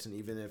with it, and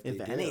even if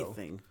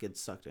anything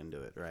gets sucked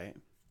into it, right?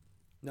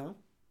 No.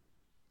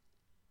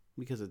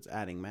 Because it's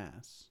adding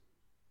mass.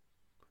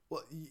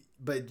 Well,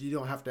 but you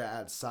don't have to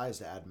add size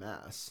to add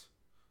mass.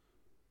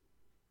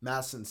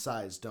 Mass and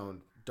size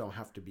don't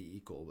have to be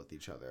equal with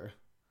each other.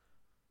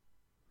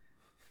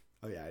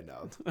 Oh yeah, I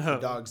know. The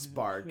dog's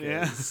bark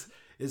is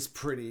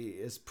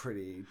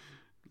pretty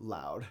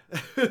loud.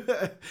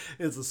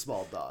 It's a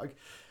small dog.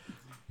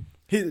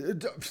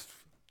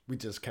 We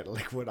just kind of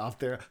like went off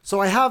there. So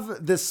I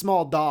have this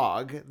small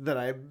dog that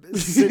I'm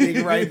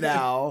sitting right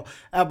now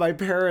at my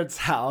parents'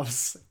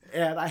 house,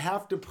 and I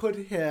have to put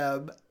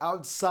him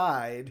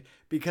outside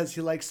because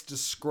he likes to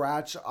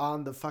scratch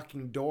on the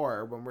fucking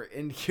door when we're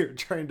in here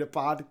trying to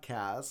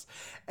podcast.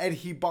 And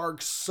he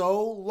barks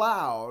so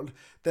loud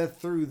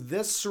that through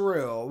this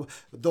room,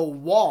 the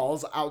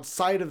walls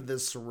outside of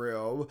this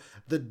room,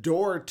 the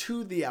door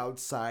to the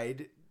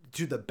outside,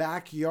 to the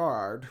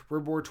backyard, we're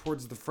more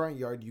towards the front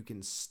yard, you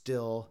can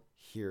still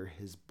hear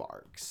his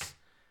barks.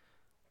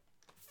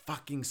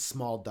 Fucking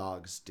small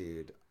dogs,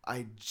 dude.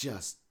 I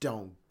just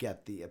don't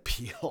get the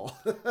appeal.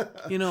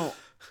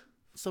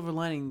 Silver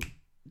lining,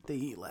 they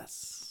eat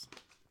less.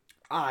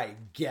 I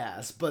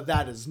guess, but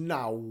that is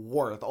not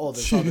worth all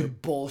this other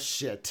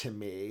bullshit to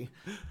me.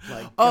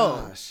 Like,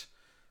 gosh.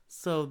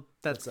 So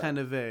that's kind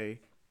of a,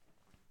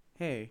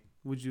 hey,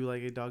 would you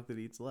like a dog that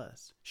eats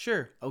less?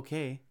 Sure,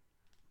 okay.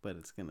 But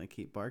it's going to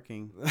keep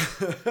barking.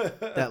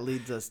 That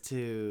leads us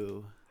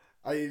to...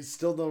 I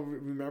still don't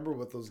remember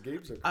what those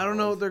games are called. I don't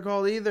know what they're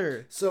called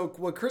either. So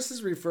what Chris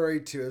is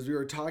referring to, as we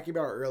were talking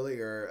about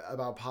earlier,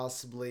 about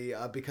possibly,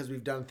 because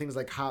we've done things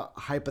like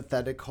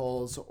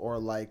hypotheticals or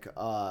like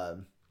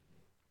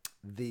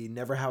the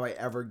Never Have I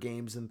Ever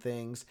games and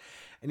things.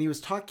 And he was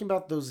talking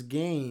about those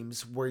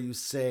games where you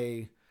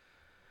say,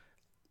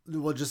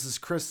 well, just as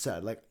Chris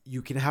said, like,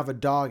 you can have a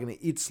dog and it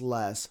eats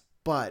less,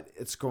 but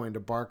it's going to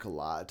bark a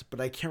lot.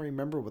 But I can't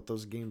remember what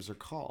those games are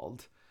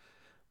called.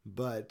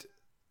 But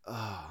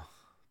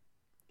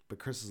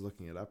Chris is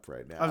looking it up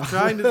right now. I'm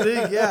trying to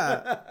think,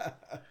 yeah.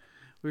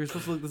 We were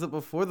supposed to look this up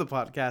before the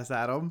podcast,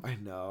 Adam. I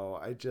know.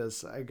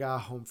 I got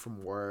home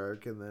from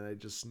work and then I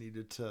just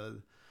needed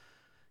to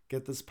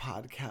get this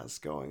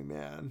podcast going,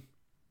 man.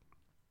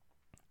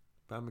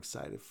 But I'm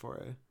excited for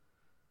it.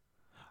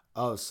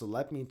 Oh, so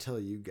let me tell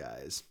you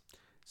guys.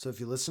 So if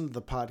you listened to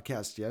the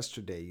podcast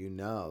yesterday, you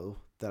know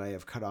that I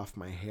have cut off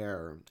my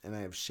hair and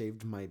I have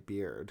shaved my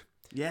beard.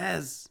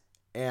 Yes.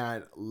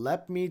 And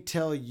let me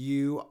tell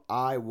you,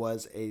 I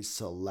was a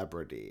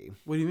celebrity.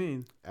 What do you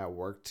mean? At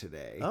work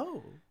today.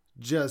 Oh.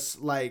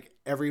 Just like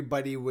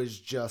everybody was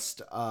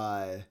just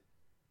like,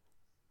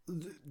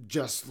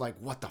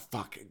 what the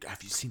fuck?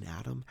 Have you seen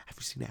Adam? Have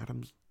you seen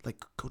Adam?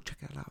 Like, go check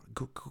it out.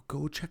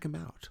 Go check him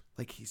out.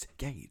 Like he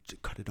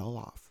cut it all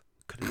off.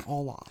 Cut it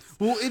all off.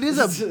 Well, it is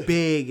a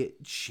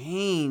big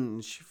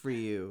change for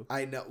you.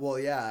 I know. Well,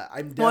 yeah.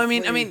 I'm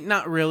definitely... Well, I mean,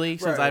 not really,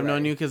 since I've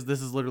known you, because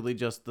this is literally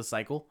just the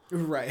cycle.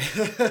 Right.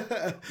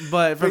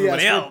 But for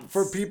everybody else.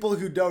 For people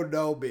who don't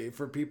know me,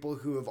 for people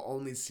who have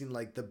only seen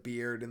like the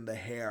beard and the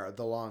hair,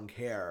 the long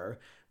hair,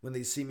 when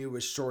they see me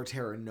with short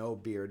hair and no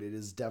beard, it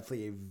is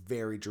definitely a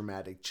very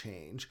dramatic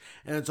change.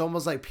 And it's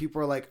almost like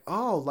people are like,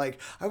 oh,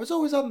 like I was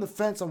always on the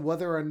fence on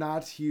whether or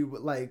not he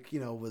like, you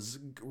know, was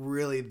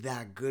really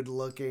that good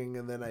looking,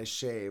 and then I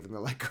shave and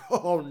they're like,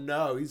 oh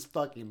no, he's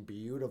fucking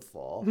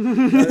beautiful.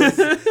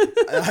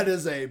 That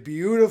is a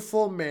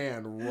beautiful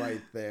man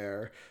right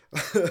there.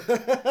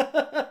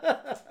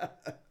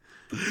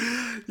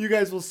 You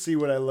guys will see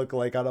what I look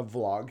like on a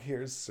vlog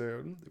here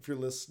soon if you're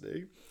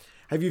listening.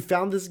 Have you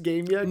found this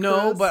game yet,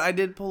 No, Chris? but I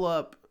did pull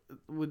up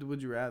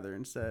Would You Rather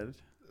instead.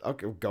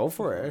 Okay, go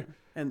for it.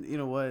 And you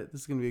know what?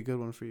 This is going to be a good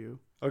one for you.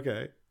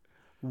 Okay.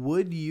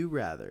 Would you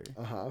rather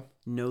Uh-huh.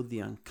 know the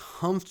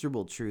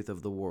uncomfortable truth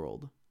of the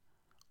world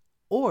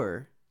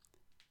or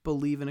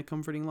believe in a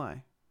comforting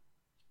lie?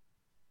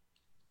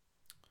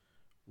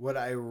 Would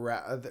I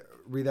rather...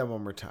 Read that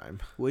one more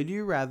time. Would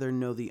you rather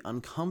know the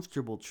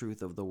uncomfortable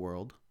truth of the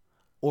world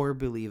or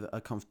believe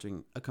a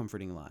comforting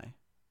lie?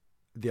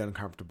 The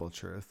uncomfortable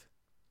truth.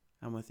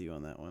 I'm with you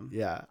on that one.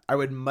 Yeah. I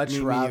would much Me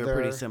and rather... you are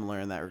pretty similar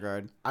in that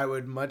regard. I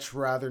would much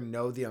rather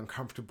know the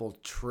uncomfortable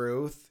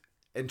truth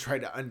and try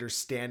to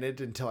understand it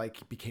until I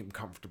became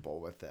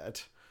comfortable with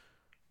it.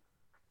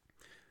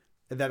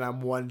 And then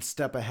I'm one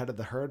step ahead of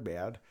the herd,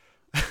 man.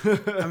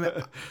 I mean,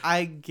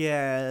 I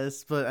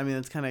guess, but I mean,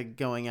 it's kind of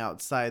going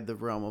outside the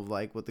realm of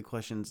like what the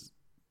question's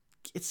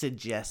it's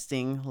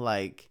suggesting.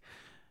 Like,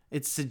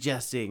 it's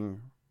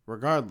suggesting,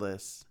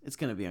 regardless, it's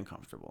going to be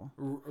uncomfortable.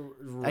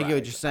 Right. I get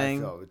what you're saying.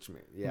 I feel what you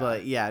mean. Yeah.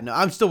 But yeah, no,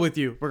 I'm still with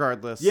you,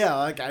 regardless. Yeah,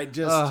 like I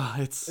just,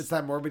 it's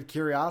that morbid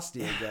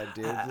curiosity again,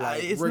 dude.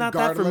 Like, it's not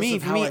that for me.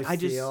 Of For how me, I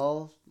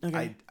feel,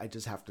 okay. I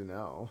just have to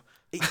know.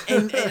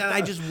 and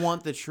I just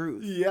want the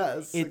truth.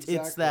 Yes, exactly.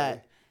 It's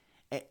that,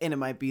 and it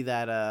might be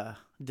that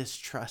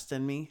distrust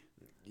in me.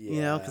 Yeah.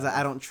 You know, because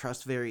I don't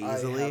trust very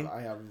easily.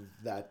 I have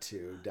that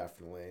too,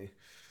 definitely.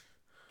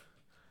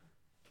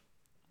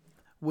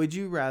 Would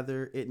you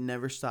rather it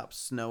never stops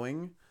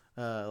snowing,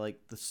 like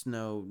the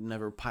snow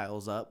never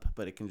piles up,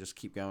 but it can just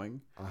keep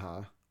going?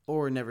 Uh-huh.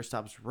 Or it never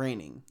stops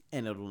raining,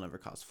 and it'll never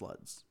cause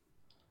floods?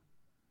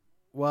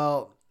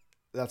 Well,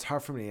 that's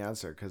hard for me to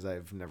answer because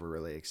I've never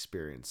really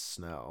experienced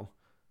snow.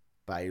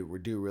 But I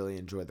do really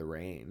enjoy the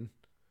rain.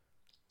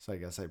 So I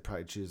guess I'd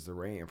probably choose the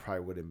rain. It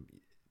probably wouldn't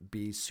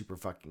be super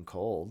fucking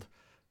cold.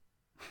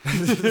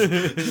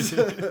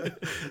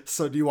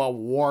 So do you want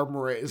warm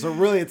rain? So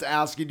really it's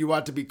asking, do you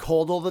want it to be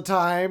cold all the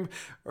time?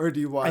 Or do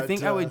you want I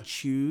think I would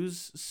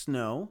choose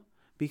snow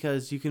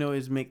because you can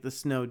always make the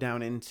snow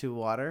down into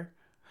water.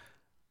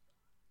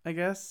 I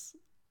guess.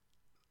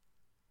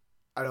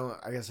 I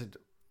guess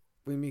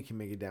we can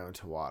make it down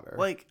to water.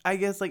 Like, I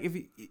guess, like,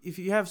 if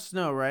you have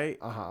snow, right?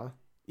 Uh-huh.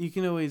 You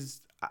can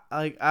always,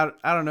 like, I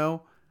don't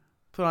know,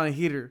 put on a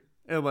heater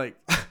and, like,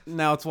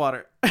 now it's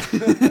water.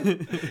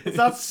 It's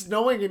not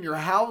snowing in your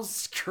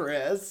house,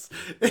 Chris.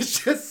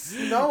 It's just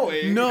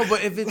snowing. No,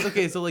 but if it's,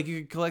 okay, so, like,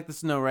 you could collect the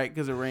snow, right?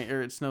 Because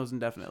it snows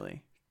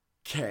indefinitely.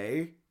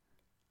 Okay.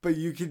 But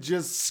you could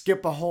just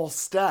skip a whole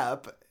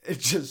step and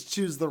just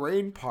choose the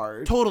rain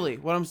part. Totally.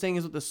 What I'm saying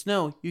is with the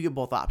snow, you get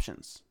both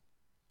options.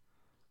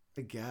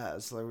 I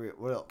guess. Like,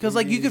 what? Because,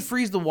 like, you could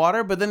freeze the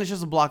water, but then it's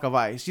just a block of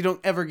ice. You don't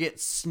ever get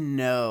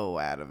snow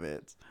out of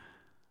it.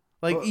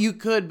 Like, well, you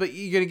could, but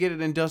you're going to get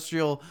an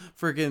industrial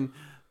freaking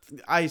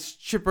ice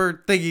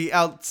chipper thingy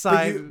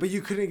outside. But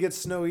you couldn't get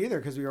snow either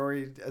because we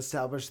already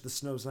established the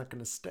snow's not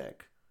going to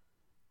stick.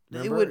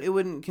 Remember? It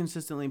wouldn't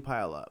consistently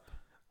pile up.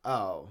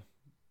 Oh.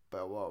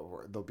 But,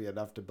 well, there'll be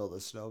enough to build a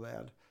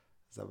snowman.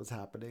 Is that what's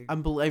happening?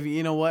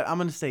 You know what? I'm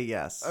going to say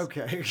yes.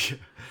 Okay.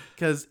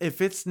 Because if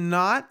it's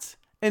not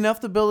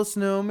enough to build a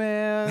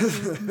snowman,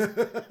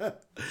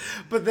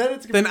 but then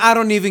it's then I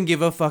don't even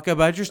give a fuck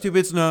about your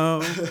stupid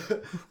snow.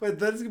 But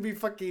then it's gonna be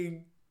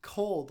fucking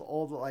cold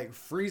like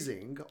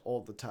freezing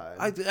all the time.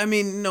 I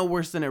mean, no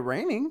worse than it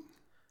raining.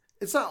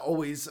 It's not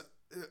always.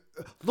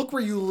 Look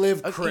where you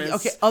live, Chris.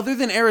 Okay, other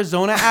than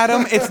Arizona,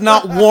 Adam, it's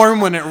not warm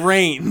when it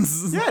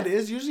rains. Yeah, it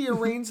is. Usually it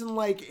rains in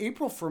like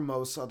April for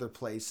most other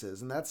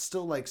places, and that's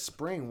still like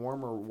spring,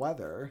 warmer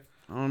weather.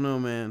 I don't know,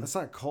 man. That's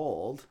not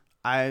cold.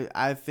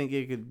 I think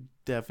it could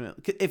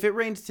definitely. If it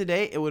rained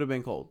today, it would have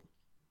been cold.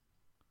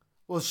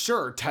 Well,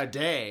 sure,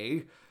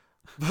 today,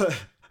 but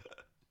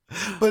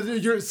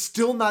you're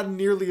still not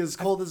nearly as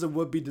cold as it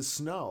would be to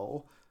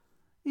snow.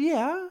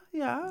 Yeah.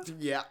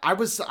 I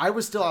was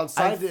still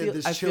outside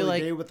this chilly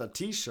day with a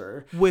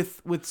t-shirt.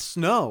 With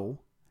snow,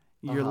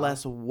 you're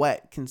less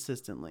wet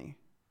consistently.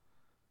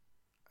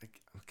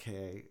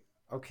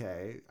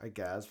 Okay, I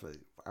guess, but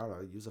I don't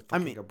know. Use a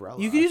fucking umbrella.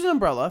 You could use an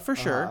umbrella for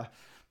sure.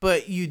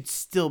 But you'd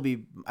still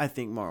be, I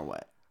think, more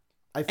wet.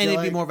 And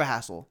it'd be more of a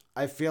hassle.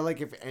 I feel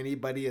like if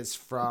anybody is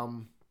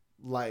from,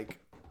 like,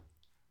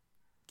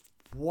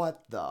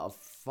 what the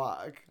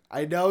fuck?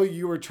 I know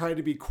you were trying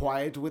to be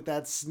quiet with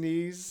that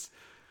sneeze.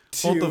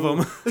 Both of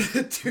them.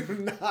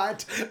 To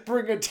not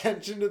bring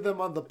attention to them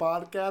on the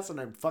podcast,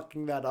 and I'm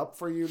fucking that up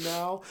for you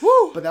now.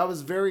 Woo! But that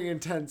was very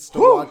intense to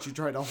watch you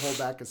try to hold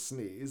back a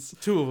sneeze.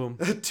 2 of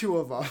them. 2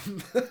 of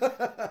them.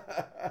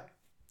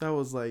 That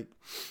was like,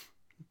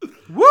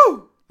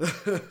 woo!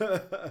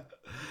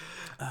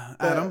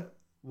 Adam?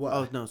 What?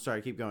 Oh, no,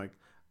 sorry. Keep going.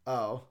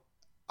 Oh.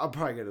 I'm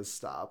probably gonna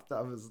stop.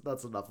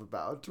 That's enough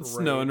about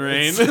Snow and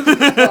rain.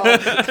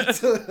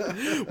 It's-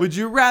 Would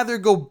you rather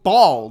go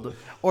bald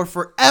or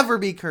forever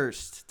be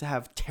cursed to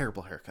have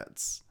terrible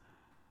haircuts?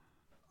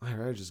 I'd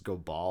rather just go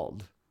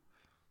bald.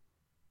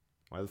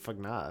 Why the fuck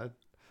not?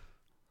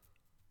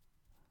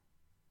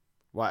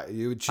 Why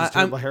you would choose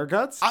terrible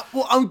haircuts?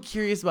 I'm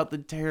curious about the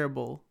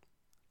terrible.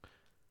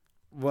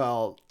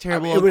 Well,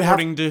 Terrible I mean, it would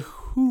according to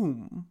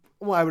whom?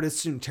 Well, I would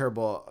assume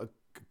terrible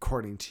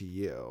according to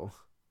you,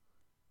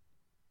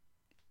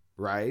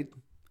 right?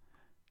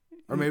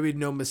 Or maybe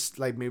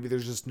maybe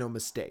there's just no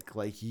mistake.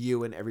 Like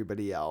you and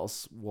everybody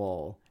else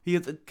will.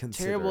 Because a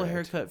consider terrible it.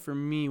 haircut for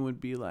me would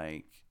be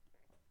like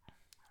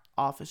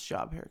office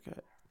job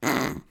haircut.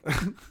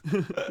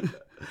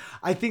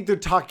 I think they're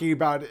talking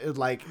about it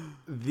like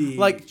the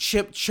Like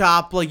chip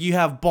chop, like you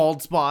have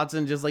bald spots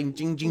and just like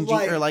jing jing jing,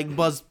 Like- or like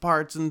buzz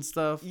parts and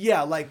stuff.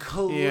 yeah,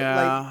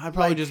 Yeah, I'd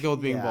probably just go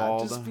with being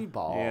bald. Just be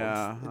bald.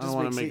 Yeah, It I just don't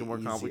want makes to make it more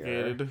easier.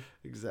 complicated.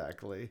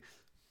 Exactly.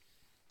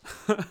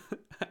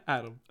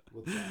 Adam,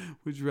 What's that?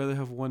 would you rather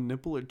have one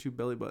nipple or two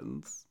belly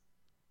buttons?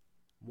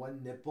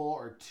 One nipple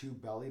or two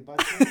belly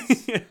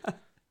buttons? Yeah.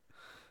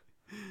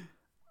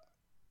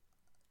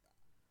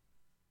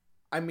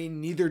 I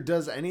mean, neither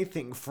does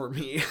anything for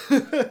me.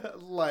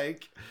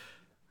 Like,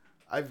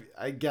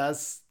 I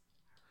guess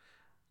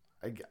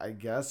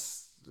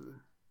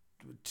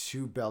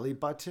two belly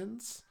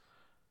buttons.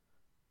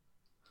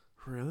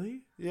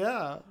 Really?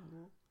 Yeah.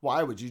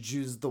 Why would you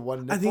choose the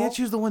one nipple? I think I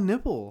choose the one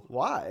nipple.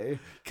 Why?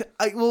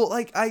 I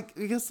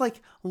guess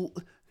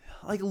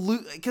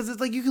because it's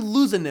like you could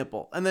lose a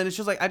nipple and then it's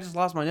just like I just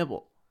lost my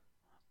nipple.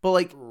 But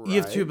like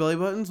you have two Right. belly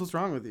buttons. What's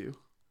wrong with you?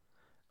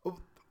 What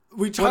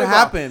What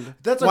happened?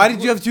 Why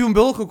did you have two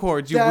umbilical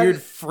cords? You That-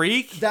 weird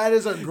freak. That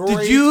is a great.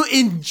 Did you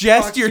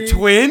ingest your fucking-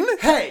 twin?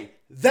 Hey,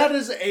 that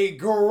is a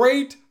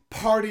great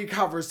party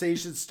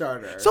conversation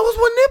starter. So was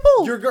one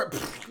nipple. You're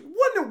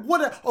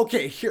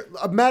okay, here.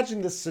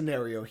 Imagine this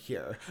scenario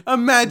here.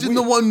 Imagine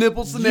the one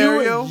nipple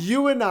scenario.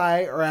 You and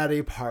I are at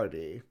a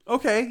party.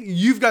 Okay,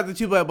 you've got the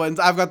two belly buttons.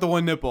 I've got the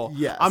one nipple.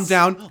 Yes. I'm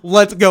down.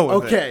 Let's go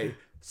with it. Okay,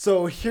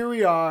 so here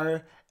we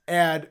are,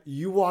 and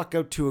you walk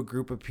up to a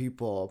group of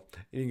people,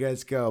 and you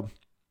guys go,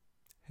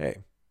 "Hey,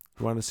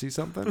 you want to see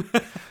something?"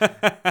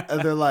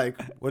 And they're like,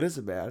 "What is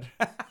it, man?"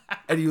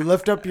 And you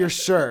lift up your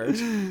shirt,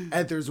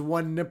 and there's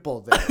one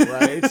nipple there,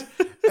 right?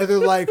 And they're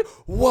like,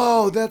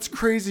 "Whoa, that's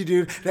crazy,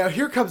 dude!" Now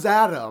here comes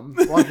Adam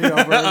walking over.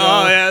 And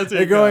Oh, yeah, that's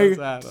here and going.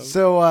 comes Adam.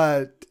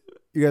 So,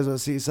 you guys want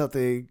to see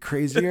something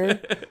crazier?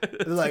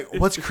 They're like,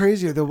 "What's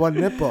crazier than one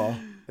nipple?"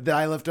 And then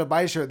I lift up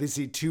my shirt. They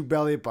see two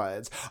belly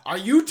buttons. Are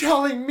you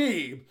telling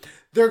me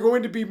they're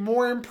going to be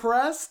more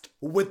impressed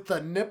with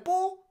the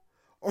nipple?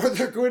 Or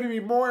they're going to be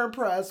more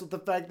impressed with the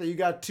fact that you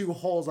got two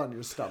holes on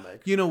your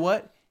stomach? You know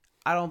what?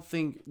 I don't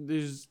think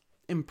there's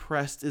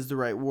impressed is the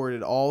right word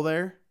at all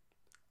there.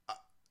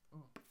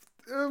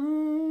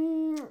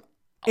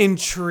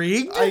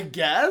 Intrigued? I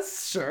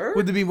guess, sure.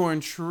 Would they be more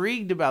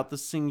intrigued about the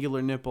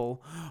singular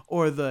nipple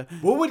or the...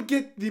 What would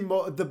get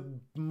the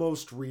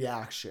most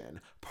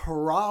reaction?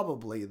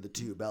 Probably the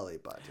two belly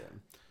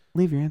button.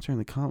 Leave your answer in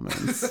the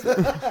comments.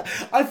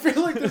 I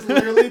feel like there's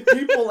literally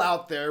people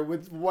out there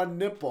with one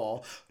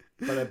nipple,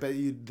 but I bet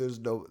you there's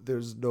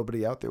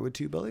nobody out there with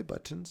two belly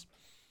buttons.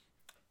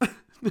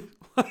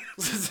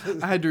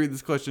 I had to read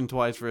this question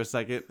twice for a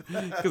second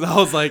because I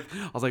was like,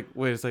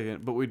 wait a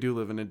second, but we do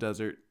live in a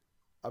desert.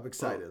 I'm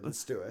excited.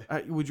 Let's do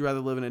it. Would you rather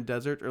live in a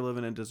desert or live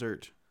in a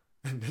dessert?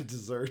 The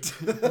dessert.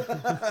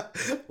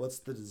 What's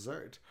the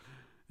dessert?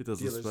 It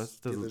doesn't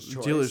Dealer's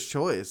choice. Dealer's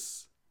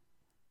choice.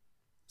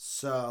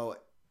 So,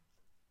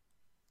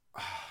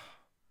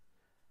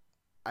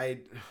 I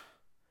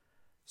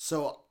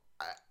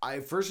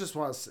first just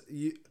want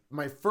to.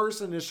 My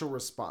first initial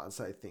response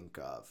I think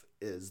of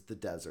is the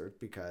desert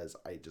because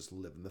I just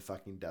live in the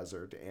fucking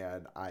desert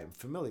and I'm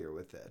familiar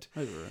with it.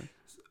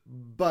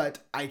 But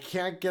I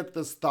can't get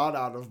this thought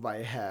out of my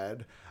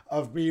head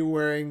of me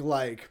wearing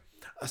like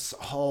a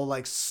whole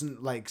like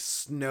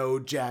snow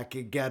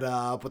jacket get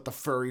up with the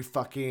furry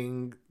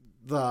fucking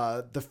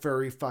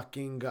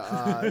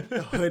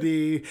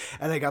hoodie,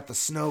 and I got the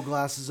snow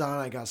glasses on.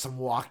 I got some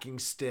walking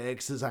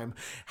sticks as I'm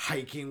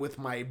hiking with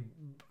my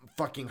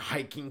fucking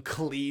hiking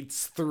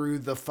cleats through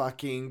the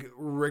fucking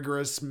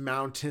rigorous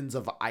mountains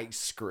of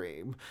ice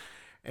cream.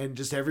 And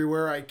just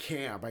everywhere I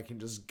camp, I can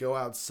just go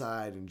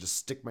outside and just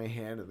stick my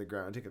hand in the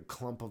ground, take a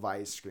clump of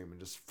ice cream, and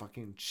just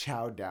fucking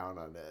chow down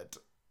on it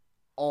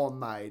all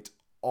night,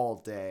 all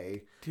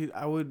day. Dude,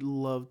 I would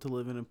love to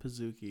live in a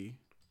Pizookie.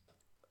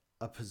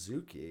 A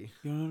Pizookie?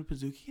 You don't know what a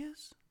Pizookie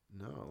is?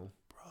 No.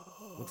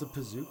 Bro. What's a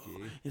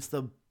Pizookie? It's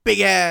the big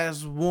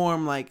ass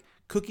warm like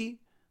cookie.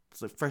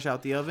 It's like fresh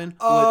out the oven with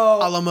Oh,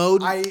 a la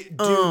mode. I do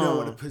know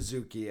what a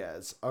Pizookie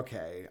is.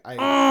 Okay. I do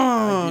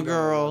know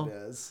girl. what it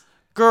is.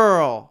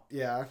 Girl.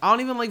 Yeah. I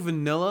don't even like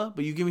vanilla,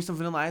 but you give me some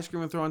vanilla ice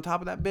cream and throw on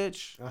top of that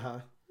bitch. Uh-huh.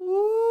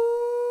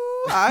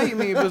 Ooh, I eat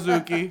me a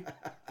Pizookie.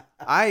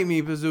 I ate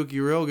me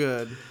Pizookie real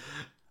good.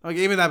 Oh,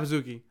 give me that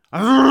Pizookie.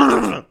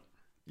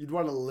 You'd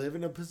want to live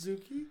in a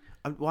Pizookie?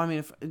 Well, I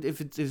mean,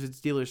 if it's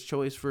dealer's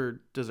choice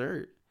for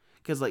dessert,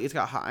 because like it's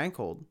got hot and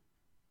cold.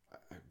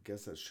 I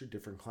guess that's true.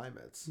 Different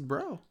climates,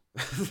 bro.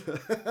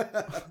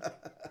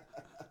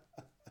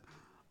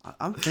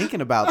 I'm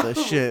thinking about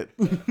this shit.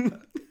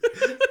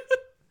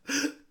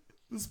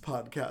 This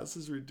podcast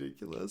is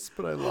ridiculous,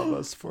 but I love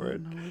us for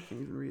it. No, I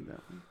can't even read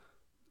that one.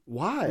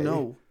 Why?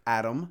 No,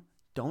 Adam,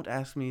 don't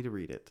ask me to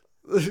read it.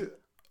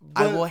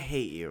 I will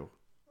hate you.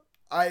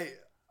 I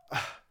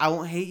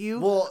won't hate you.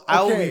 Well, okay.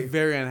 I will be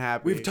very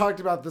unhappy. We've talked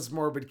about this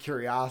morbid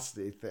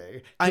curiosity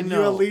thing. Can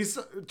you at least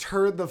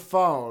turn the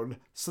phone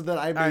so that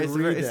I may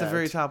read it? It's the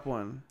very top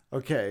one.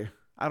 Okay.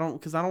 I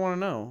don't want to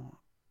know.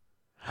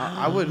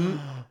 I wouldn't.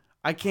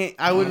 I can't.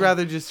 I would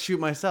rather just shoot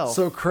myself.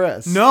 So,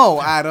 Chris. No,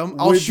 Adam.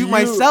 I'll shoot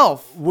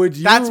myself. Would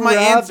you? That's my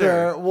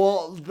answer.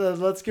 Well,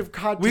 let's give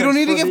context. We don't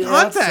need to give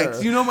context.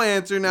 Answer. You know my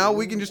answer now.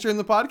 We can just turn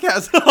the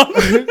podcast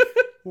on.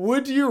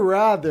 Would you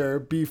rather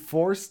be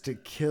forced to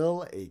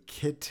kill a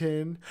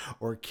kitten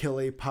or kill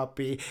a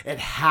puppy? It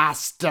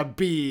has to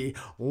be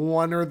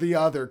one or the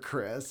other,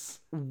 Chris.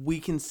 We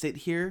can sit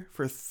here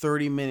for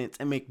 30 minutes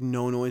and make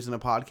no noise in a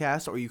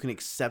podcast, or you can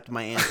accept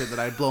my answer that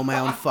I blow my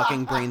own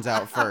fucking brains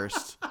out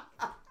first.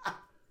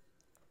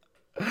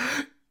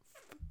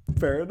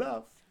 Fair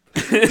enough.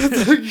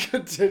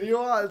 Continue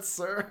on,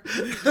 sir.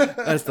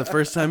 That's the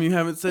first time you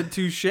haven't said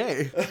touche.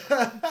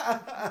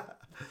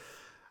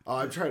 Oh,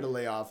 I'm trying to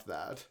lay off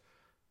that.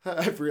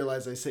 I've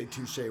realized I say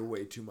touche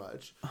way too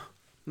much.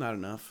 Not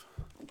enough.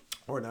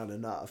 Or not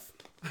enough.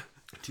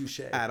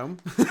 Touche. Adam.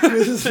 No.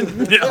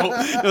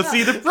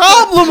 See, the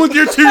problem with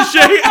your touche,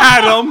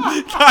 Adam,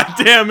 god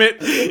damn it,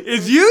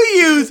 is you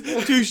use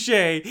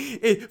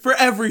touche for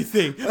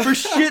everything. For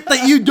shit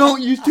that you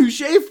don't use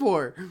touche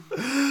for.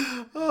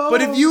 Oh.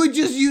 But if you would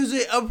just use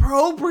it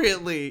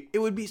appropriately, it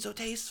would be so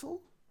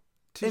tasteful.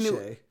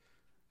 Touche.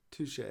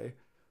 Touche.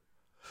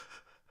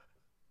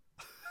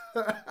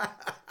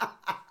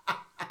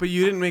 But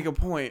you didn't make a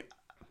point.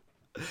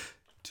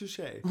 Touche.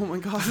 Oh my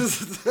god.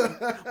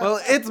 Well,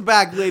 it's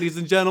back, ladies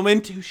and gentlemen.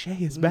 Touche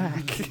is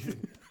back.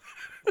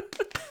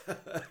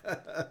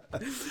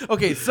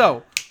 Okay,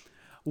 so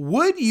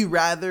would you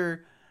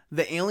rather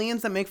the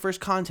aliens that make first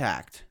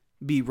contact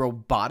be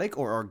robotic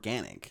or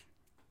organic?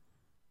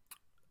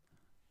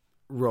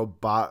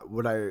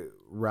 Would I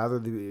rather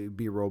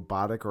be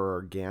robotic or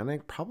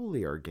organic?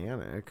 Probably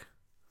organic.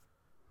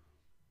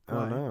 I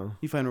don't know.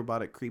 You find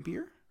robotic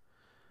creepier?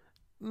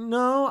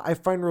 No, I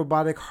find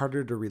robotic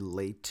harder to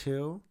relate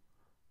to.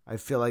 I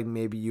feel like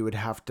maybe you would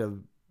have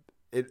to.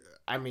 I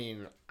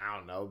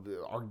don't know.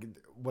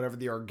 Whatever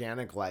the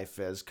organic life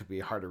is could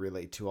be hard to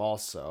relate to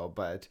also.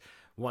 But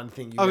one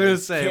thing you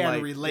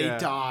can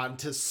relate on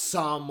to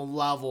some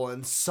level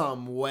in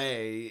some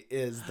way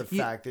is the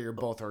fact that you're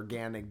both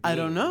organic beings. I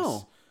don't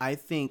know. I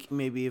think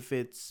maybe if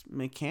it's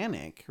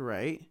mechanic,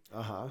 right?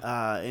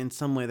 In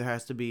some way there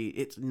has to be.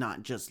 It's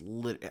not just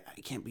it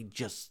can't be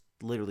just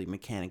literally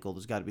mechanical.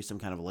 There's got to be some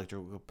kind of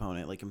electrical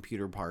component, like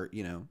computer part,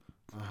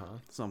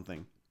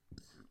 something.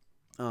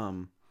 So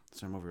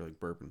I'm over here like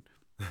burping.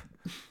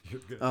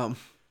 You're good.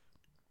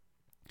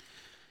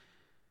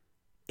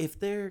 If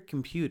they're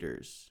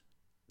computers,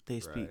 they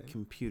speak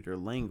computer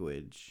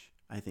language.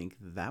 I think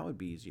that would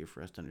be easier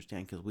for us to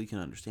understand because we can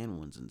understand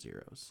ones and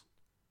zeros.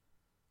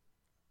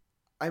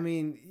 I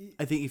think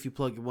if you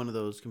plug one of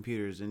those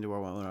computers into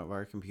one of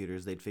our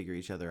computers, they'd figure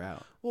each other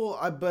out. Well,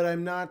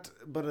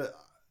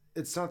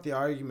 it's not the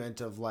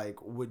argument of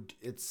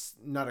it's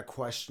not a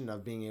question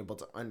of being able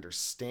to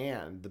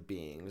understand the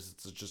beings.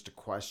 It's just a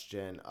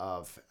question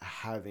of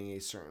having a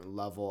certain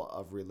level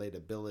of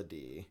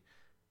relatability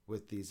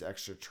with these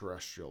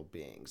extraterrestrial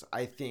beings.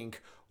 I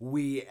think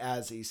we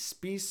as a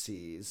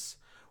species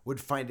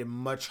would find it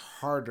much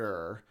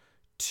harder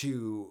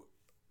to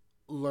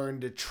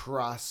learn to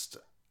trust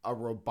a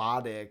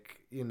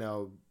robotic,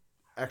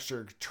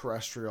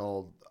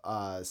 extraterrestrial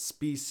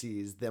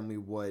species than we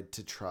would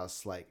to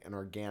trust an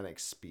organic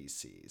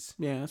species.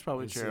 Yeah, that's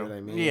probably true. See what I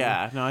mean?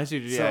 Yeah, no, I see.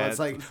 Yeah,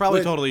 so it's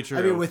probably totally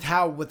true. With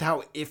how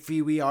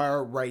iffy we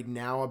are right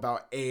now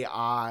about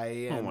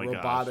AI and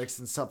robotics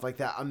and stuff like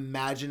that.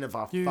 Imagine if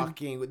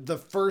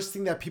the first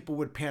thing that people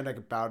would panic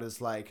about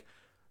is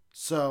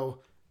so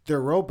they're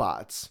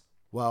robots.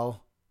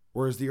 Well,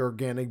 where's the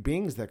organic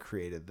beings that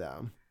created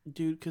them?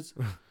 Dude, because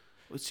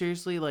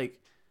seriously,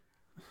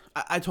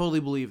 I totally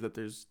believe that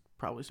there's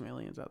probably some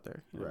aliens out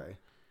there. Right.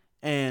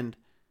 And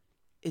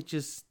it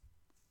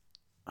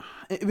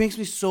makes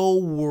me so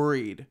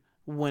worried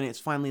when it's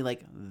finally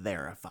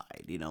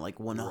verified,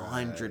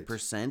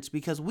 100%,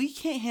 because we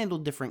can't handle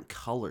different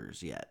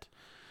colors yet.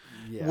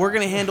 Yeah. We're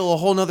going to handle a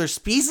whole nother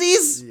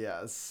species?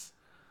 Yes.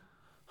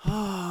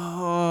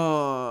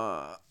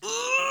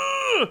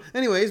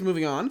 Anyways,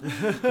 moving on.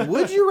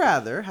 Would you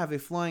rather have a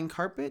flying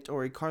carpet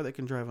or a car that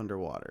can drive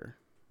underwater?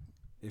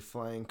 A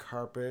flying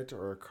carpet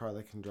or a car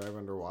that can drive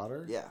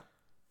underwater? Yeah.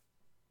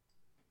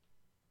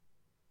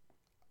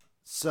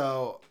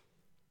 So,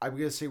 I'm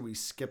gonna say we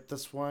skipped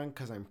this one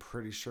because I'm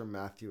pretty sure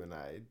Matthew and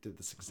I did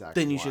this exact.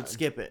 Then you should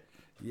skip it.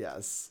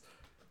 Yes,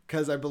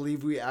 because I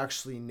believe we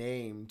actually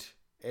named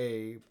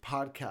a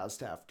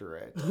podcast after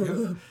it.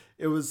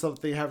 It was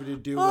something having to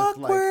do with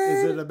like,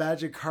 is it a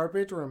magic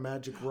carpet or a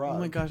magic rug? Oh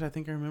my gosh, I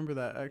think I remember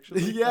that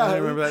actually. Yeah, I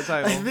remember that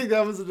title. I think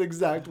that was an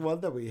exact one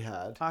that we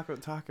had.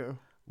 Taco.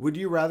 Would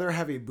you rather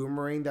have a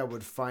boomerang that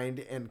would find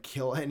and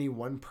kill any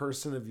one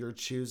person of your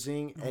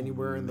choosing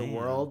anywhere in the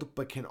world,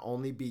 but can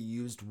only be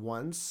used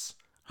once,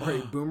 or a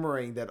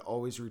boomerang that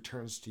always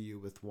returns to you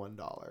with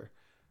 $1?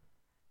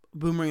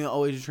 Boomerang that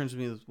always returns to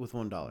me with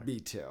 $1. Me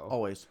too.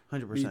 Always,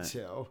 100%. Me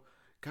too.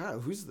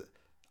 God,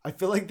 I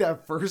feel like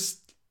that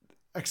first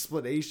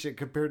explanation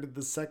compared to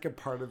the second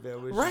part of it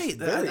was right. Just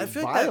very I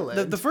feel violent.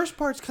 Like the first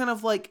part's kind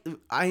of like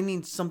I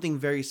need something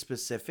very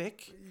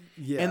specific,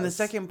 and the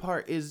second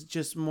part is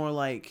just more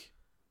like,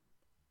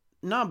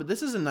 nah, but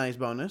this is a nice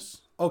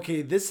bonus.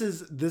 Okay, this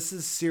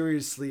is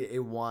seriously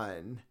a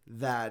one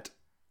that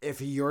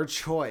if your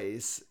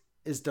choice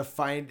is to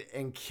find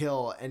and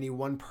kill any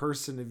one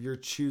person of your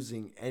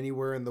choosing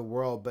anywhere in the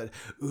world, but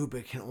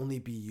it can only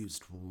be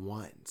used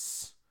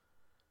once.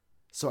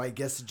 So I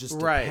guess it just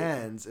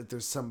depends if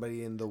there's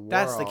somebody in the world.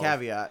 That's the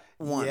caveat.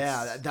 Once.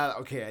 Yeah,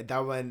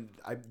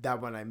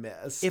 that one I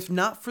missed. If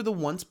not for the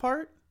once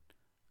part,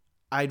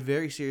 I'd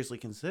very seriously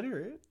consider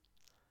it.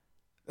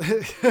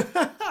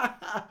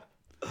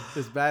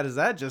 As bad as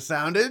that just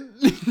sounded.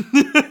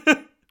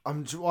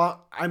 I'm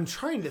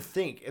trying to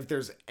think if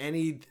there's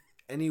any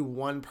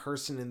one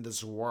person in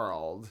this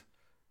world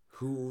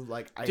who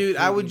like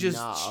I would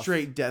just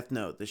straight Death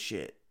Note the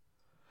shit.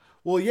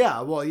 Well,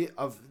 yeah.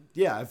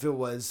 If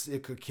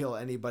it could kill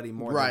anybody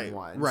more than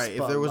once. Right.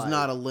 If there was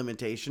not a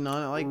limitation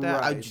on it like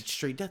that, I'd just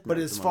straight Death Note. But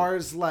as far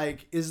as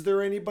like, is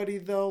there anybody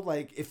though?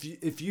 Like,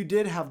 if you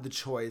did have the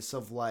choice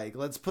of like,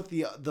 let's put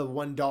the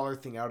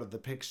 $1 thing out of the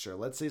picture.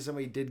 Let's say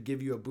somebody did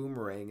give you a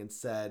boomerang and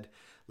said,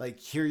 like,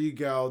 here you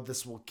go.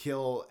 This will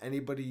kill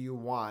anybody you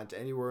want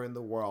anywhere in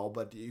the world,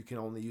 but you can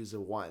only use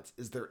it once.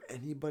 Is there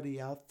anybody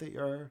out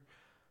there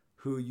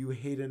who you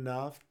hate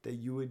enough that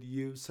you would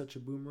use such a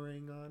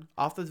boomerang on?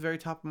 Off the very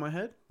top of my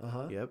head?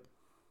 Uh-huh. Yep.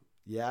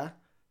 Yeah?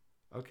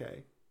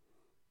 Okay.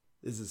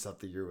 Is this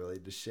something you're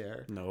willing to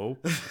share? No.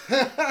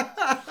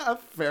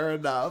 Fair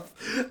enough.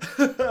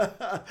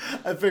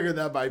 I figured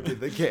that might be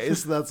the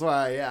case. That's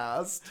why I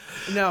asked.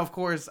 Now, of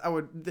course, I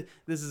would.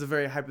 This is a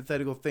very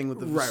hypothetical thing with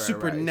the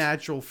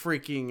supernatural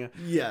freaking.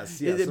 Yes,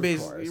 of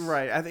course.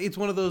 Right. I think it's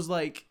one of those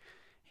like,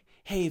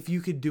 hey, if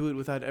you could do it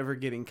without ever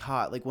getting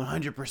caught, like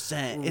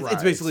 100%.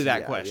 It's basically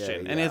that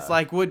question, and it's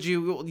like, would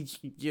you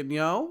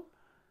know?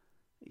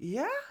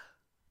 Yeah.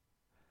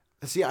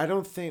 See, I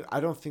don't think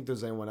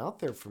there's anyone out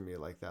there for me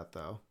like that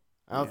though.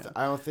 I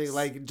don't think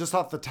like just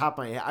off the top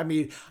of my head. I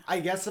mean, I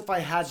guess if I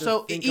had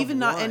to think even of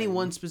not one, any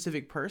one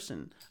specific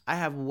person, I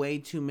have way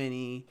too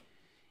many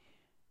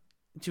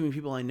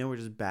people I know are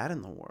just bad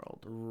in the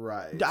world.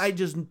 Right. I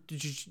just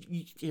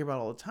you hear about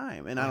it all the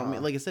time, and I don't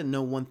mean, like I said,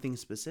 no one thing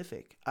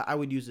specific. I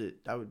would use it.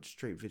 I would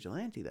straight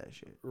vigilante that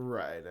shit.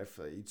 Right. I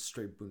feel like you'd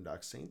straight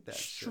Boondock Saint that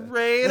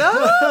straight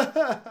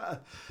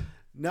up.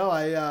 No,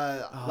 I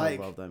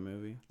love that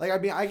movie. Like, I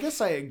mean, I guess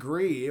I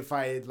agree if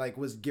I like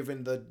was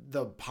given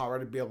the power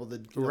to be able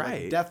to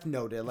like, Death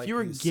Note it. Like, if you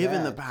were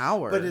given the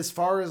power. But as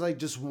far as like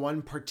just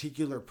one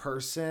particular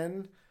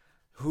person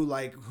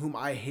whom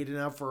I hate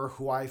enough, or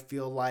who I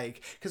feel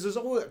like, because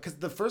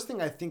the first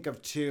thing I think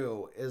of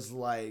too is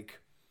like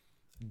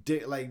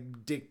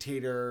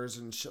dictators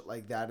and shit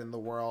like that in the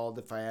world.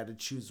 If I had to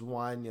choose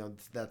one,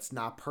 that's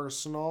not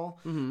personal,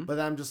 but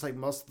I'm just like,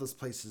 most of those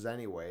places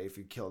anyway, if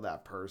you kill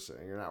that person,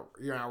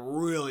 you're not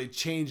really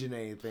changing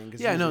anything,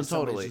 because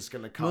totally just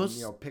gonna come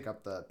pick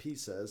up the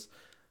pieces.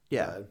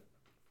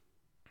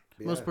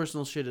 Most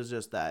personal shit is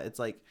just that. It's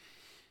like,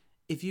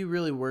 if you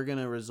really were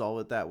gonna resolve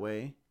it that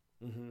way,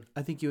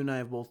 I think you and I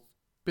have both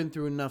been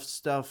through enough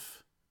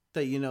stuff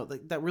that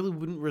like, that really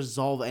wouldn't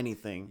resolve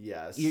anything.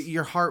 Yes,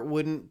 your heart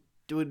wouldn't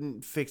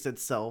fix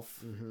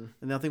itself, and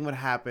nothing would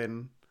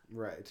happen.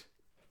 Right.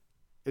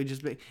 It would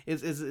just be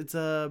it's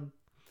a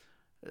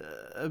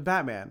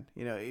Batman.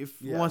 If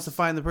he wants to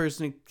find the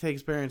person, he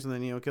takes parents and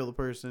then kill the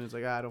person. It's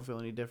like, I don't feel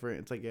any different.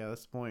 It's like, yeah,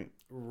 that's the point.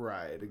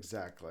 Right.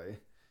 Exactly.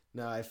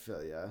 No, I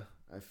feel ya.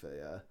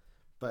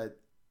 But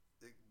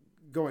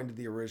going to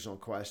the original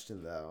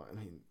question, though, I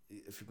mean,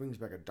 if he brings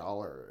back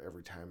 $1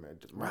 every time,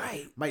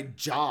 my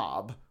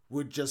job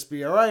would just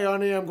be, all right,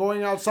 honey, I'm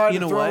going outside to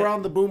throw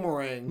around the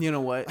boomerang. You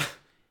know what?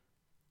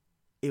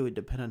 It would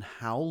depend on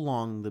how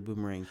long the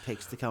boomerang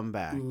takes to come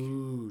back.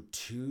 Ooh,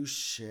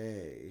 touche.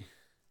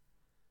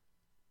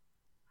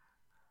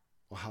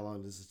 Well, how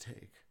long does it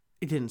take?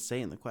 It didn't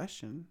say in the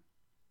question.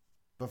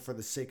 But for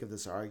the sake of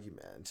this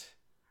argument,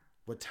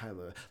 what time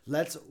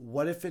limit?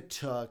 What if it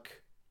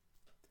took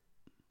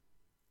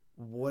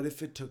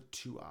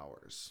 2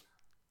 hours?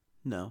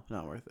 No,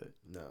 not worth it.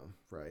 No,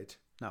 right?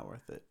 Not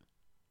worth it.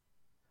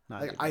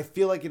 I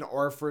feel like in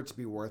order for it to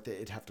be worth it,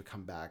 it'd have to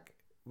come back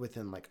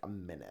within like a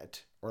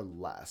minute or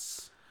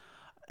less.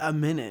 A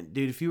minute,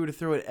 dude. If you were to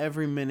throw it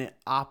every minute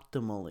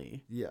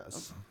optimally,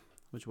 Yes.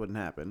 which wouldn't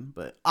happen,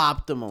 but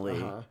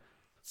optimally,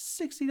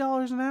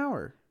 $60 an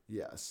hour.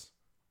 Yes.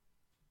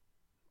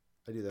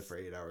 I do that for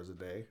 8 hours a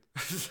day.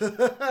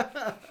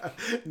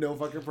 No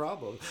fucking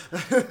problem.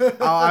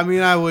 I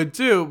mean, I would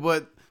too,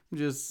 but I'm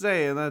just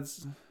saying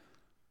that's.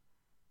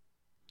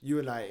 You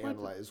and I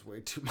analyze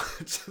way too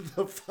much of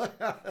the fuck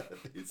out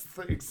of these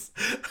things.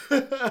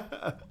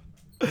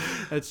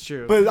 That's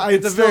true. But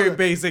it's a very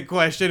basic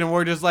question, and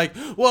we're just like,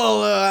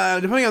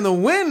 well, depending on the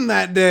wind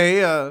that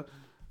day.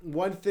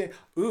 One thing.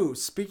 Ooh,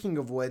 speaking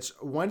of which,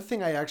 one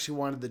thing I actually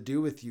wanted to do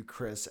with you,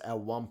 Chris, at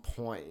one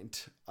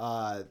point,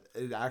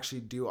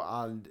 actually do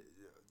on,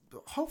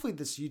 hopefully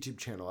this YouTube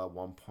channel at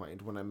one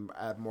point, when I'm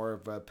at more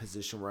of a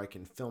position where I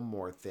can film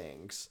more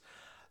things.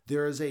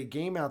 There is a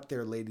game out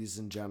there, ladies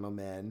and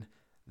gentlemen,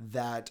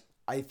 that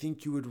I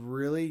think you would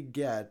really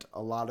get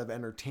a lot of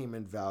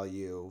entertainment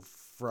value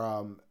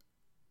from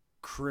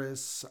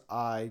Chris,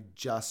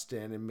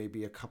 Justin, and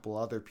maybe a couple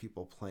other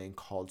people playing,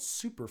 called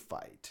Super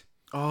Fight.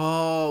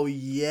 Oh,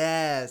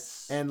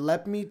 yes. And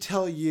let me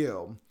tell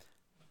you,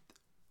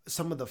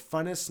 some of the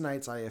funnest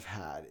nights I have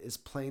had is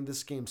playing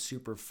this game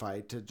Super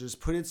Fight. To just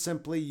put it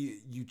simply,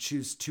 you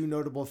choose two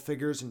notable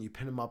figures and you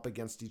pin them up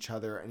against each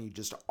other and you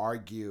just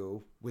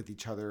argue with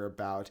each other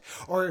about,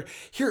 or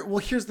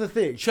here's the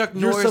thing. Chuck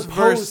Norris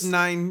versus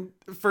 9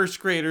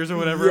 first graders or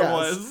whatever it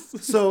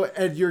was. So,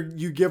 and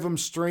you give them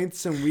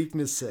strengths and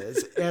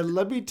weaknesses. And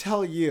let me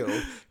tell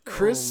you,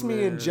 Chris,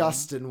 me, and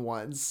Justin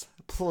once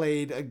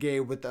played a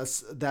game with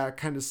us, that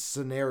kind of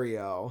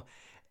scenario.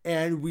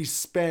 And we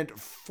spent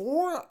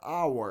 4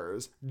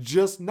 hours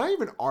just not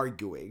even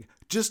arguing,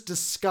 just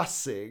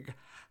discussing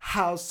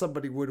how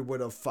somebody would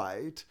win a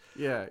fight.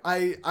 Yeah.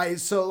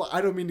 So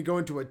I don't mean to go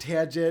into a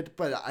tangent,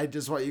 but I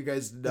just want you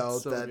guys to know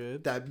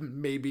that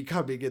may be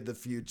coming in the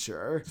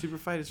future. Super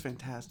Fight is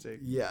fantastic.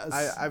 Yes.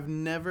 I've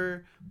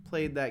never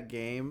played that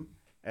game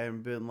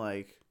and been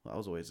like, well, that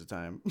was a waste of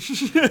time.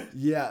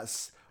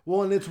 Yes.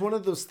 Well, and it's one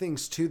of those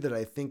things too that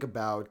I think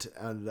about,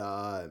 and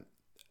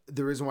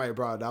the reason why I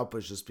brought it up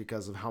was just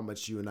because of how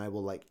much you and I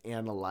will like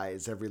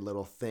analyze every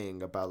little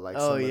thing about like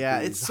some of these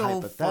it's so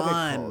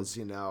hypotheticals,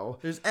 fun. You know.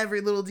 There's every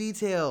little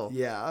detail.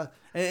 Yeah.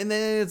 And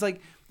then it's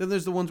like, then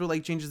there's the ones where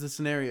like changes the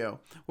scenario,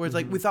 where it's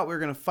like we thought we were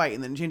gonna fight,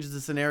 and then it changes the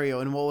scenario,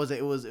 and what was it?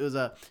 It was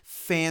a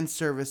fan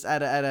service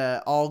at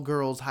a all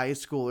girls high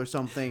school or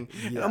something.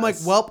 Yes. And I'm like,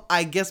 well,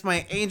 I guess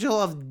my angel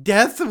of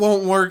death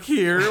won't work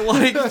here.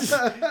 Like,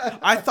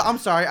 I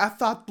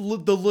thought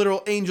the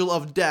literal angel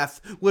of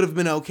death would have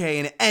been okay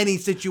in any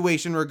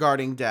situation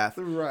regarding death.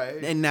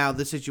 Right. And now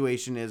the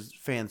situation is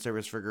fan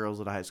service for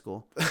girls at a high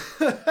school.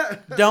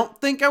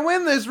 Don't think I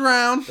win this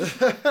round.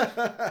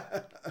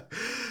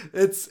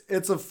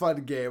 It's a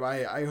fun game.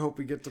 I hope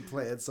we get to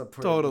play it some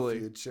point in the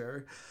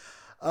future.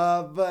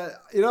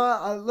 But you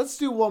know, let's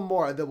do one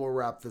more and then we'll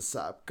wrap this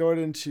up. Go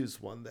ahead and choose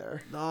one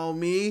there. Oh,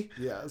 me?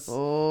 Yes.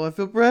 Oh, I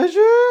feel pressure.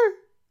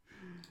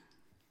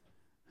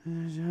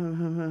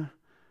 Oh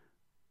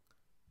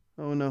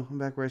no, I'm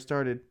back where I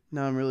started.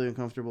 Now I'm really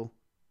uncomfortable.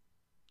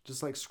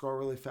 Just like scroll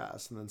really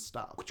fast and then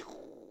stop.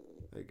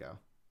 There you go.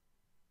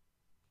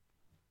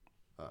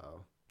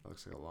 Uh-oh. That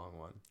looks like a long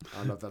one. I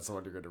don't know if that's the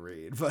one you're going to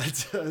read,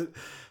 but...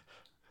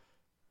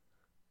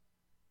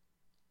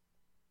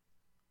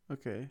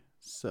 Okay,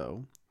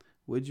 so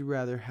would you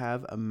rather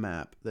have a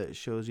map that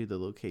shows you the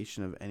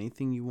location of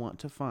anything you want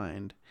to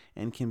find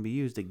and can be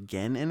used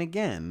again and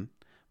again,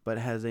 but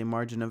has a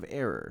margin of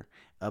error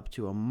up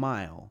to a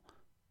mile,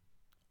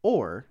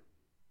 or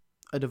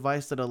a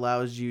device that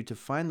allows you to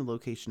find the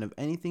location of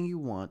anything you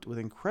want with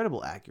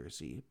incredible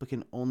accuracy, but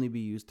can only be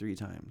used 3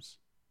 times?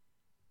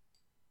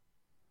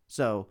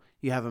 So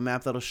you have a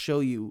map that'll show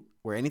you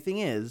where anything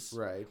is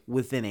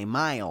within a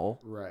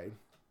mile. Right.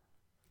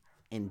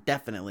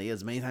 Indefinitely,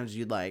 as many times as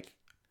you'd like,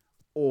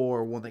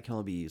 or one that can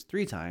only be used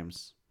 3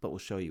 times, but will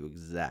show you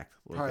exact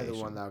location. Probably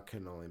the one that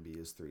can only be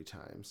used 3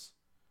 times.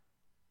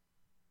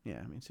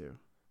 Yeah, me too.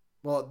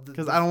 Well,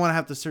 because I don't want to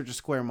have to search a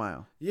square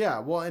mile. Yeah,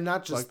 well, and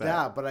not just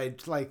that, but I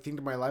like think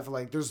to my life,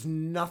 like, there's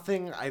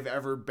nothing I've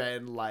ever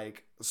been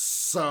like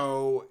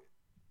so,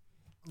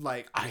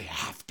 like, I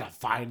have to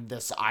find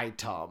this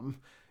item,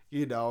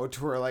 you know,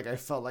 to where like I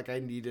felt like I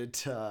needed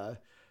to,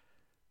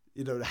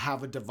 you know, to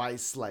have a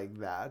device like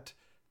that.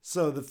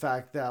 So the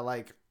fact that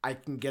like I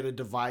can get a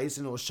device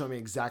and it will show me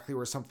exactly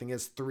where something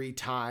is 3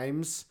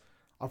 times,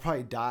 I'll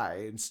probably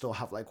die and still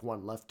have like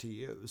 1 left to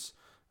use.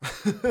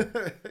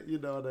 You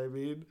know what I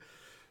mean?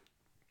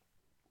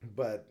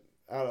 But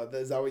I don't know.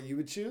 Is that what you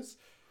would choose?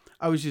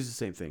 I would choose the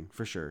same thing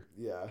for sure.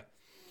 Yeah.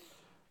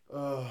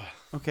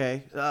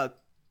 Okay.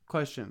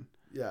 Question.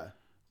 Yeah.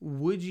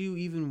 Would you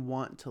even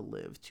want to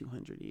live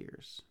 200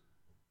 years?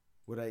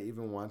 Would I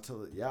even want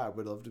to? Yeah, I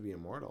would love to be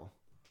immortal.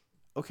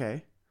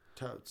 Okay.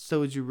 Totes.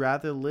 So would you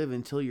rather live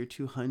until you're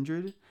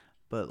 200,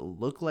 but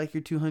look like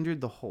you're 200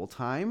 the whole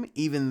time,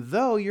 even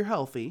though you're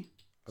healthy?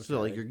 Okay. So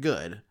like you're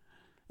good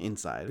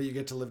inside. But you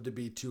get to live to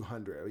be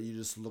 200. Or you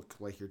just look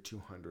like you're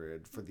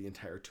 200 for the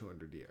entire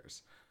 200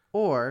 years.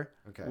 or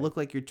Okay. look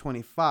like you're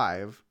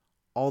 25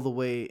 all the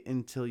way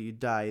until you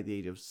die at the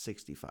age of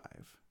 65.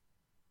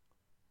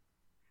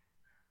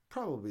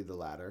 Probably the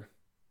latter.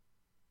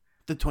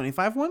 The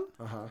 25 one?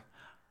 Uh-huh.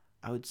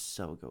 I would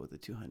so go with the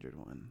 200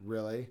 one.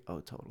 Really? Oh,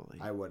 totally.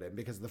 I wouldn't,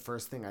 because the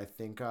first thing I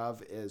think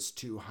of is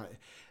 200.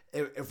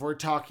 If we're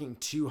talking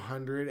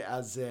 200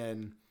 as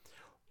in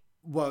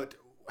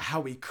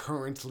how we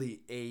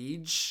currently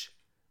age,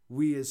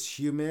 we as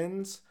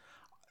humans,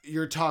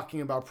 you're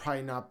talking about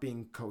probably not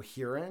being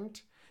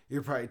coherent.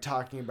 You're probably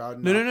talking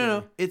about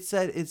No. It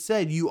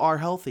said you are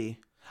healthy.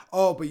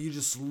 Oh, but you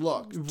just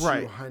look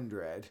right.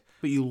 200.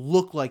 But you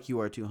look like you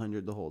are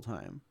 200 the whole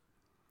time.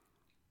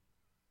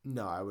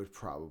 No, I would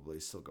probably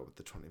still go with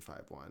the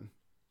 25 one.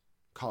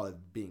 Call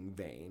it being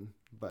vain,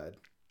 but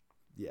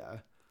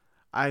yeah.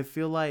 I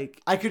feel like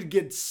I could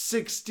get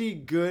 60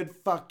 good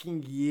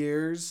fucking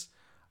years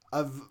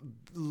of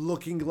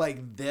looking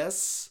like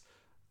this.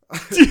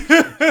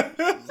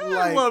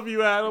 I love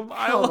you, Adam.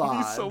 I love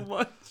you so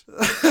much.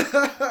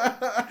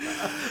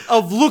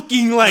 Of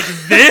looking like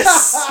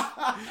this?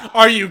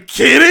 Are you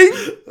kidding?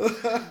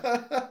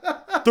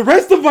 The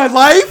rest of my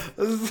life,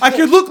 I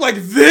could look like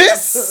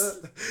this?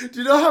 Do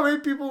you know how many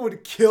people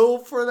would kill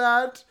for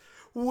that?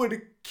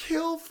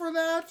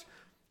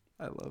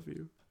 I love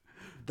you.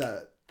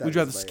 That would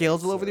you rather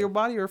scales all over your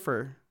body or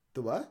fur?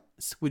 The what?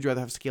 Would you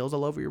rather have scales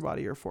all over your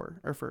body or fur?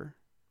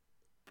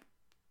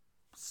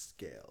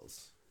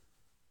 Scales.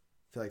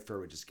 I feel like fur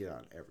would just get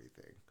on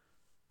everything.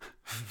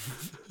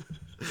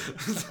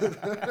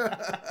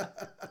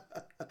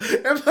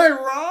 Am I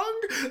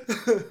wrong?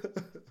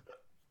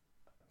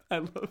 I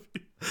love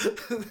you.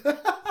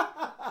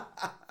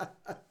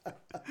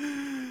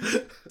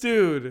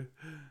 Dude,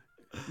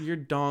 your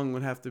dong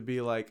would have to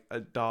be like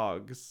a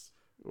dog's,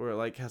 or it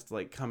like has to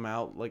like come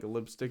out like a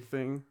lipstick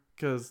thing,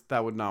 because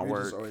that would not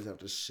work. You just always have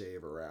to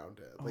shave around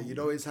it. Like you'd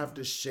always have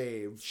to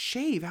shave.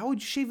 Shave? How would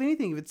you shave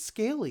anything if it's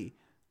scaly?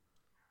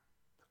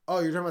 Oh,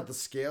 you're talking about the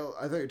scale?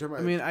 I thought you were talking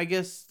about... I mean, I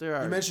guess there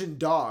are... You mentioned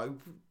dog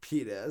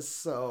penis,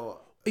 so...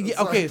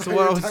 Yeah, okay, so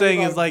what I was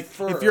saying is, like,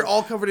 fur. if you're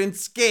all covered in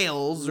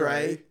scales,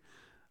 right?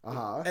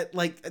 Uh-huh.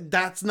 Like,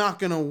 that's not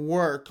gonna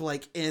work,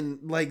 like, in,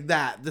 like,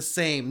 that, the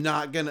same,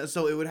 not gonna...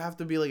 So it would have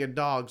to be, like, a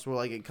dog's where,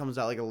 like, it comes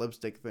out like a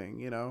lipstick thing,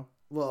 you know?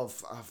 Well,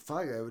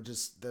 fuck, that would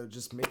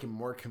just make it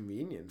more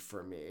convenient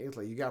for me.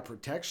 Like, you got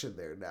protection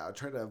there now.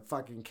 Try to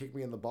fucking kick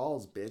me in the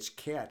balls, bitch.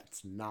 Can't.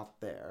 It's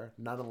not there.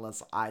 Not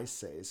unless I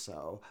say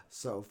so.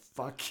 So,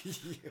 fuck you.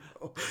 You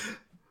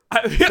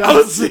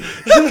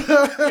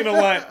know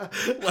what?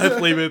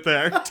 Let's leave it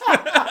there.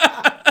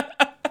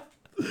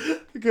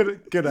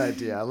 Good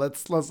idea.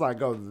 Let's not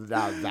go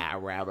down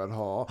that rabbit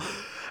hole.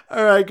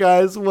 All right,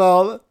 guys.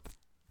 Well...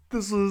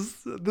 This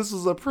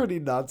was a pretty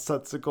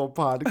nonsensical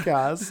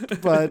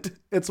podcast, but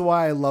it's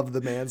why I love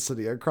the man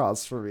sitting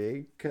across from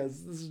me,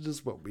 because this is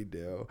just what we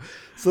do.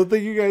 So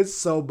thank you guys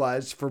so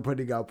much for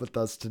putting up with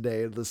us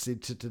today and listening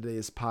to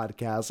today's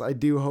podcast. I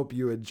do hope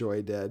you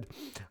enjoyed it.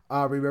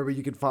 Remember,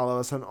 you can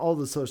follow us on all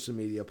the social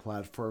media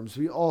platforms.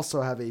 We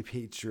also have a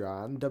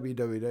Patreon,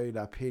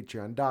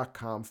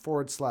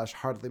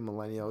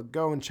 www.patreon.com/hardlymillennial.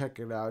 Go and check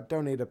it out.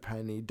 Donate a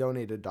penny,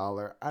 donate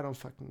 $1. I don't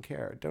fucking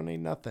care. Donate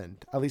nothing.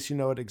 At least you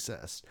know it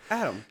exists.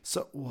 Adam,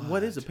 so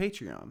what is a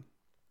Patreon?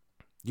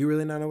 You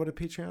really not know what a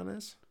Patreon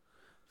is?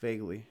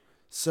 Vaguely.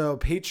 So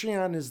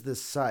Patreon is the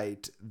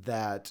site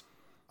that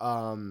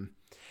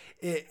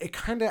it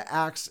kind of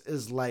acts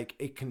as like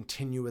a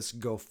continuous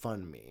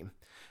GoFundMe.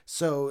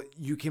 So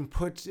you can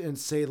put and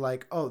say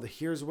like, oh,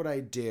 here's what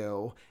I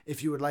do.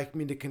 If you would like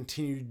me to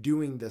continue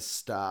doing this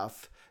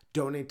stuff,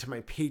 donate to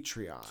my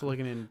Patreon. So like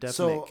an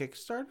indefinite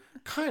Kickstarter?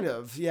 Kind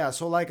of, yeah.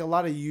 So like a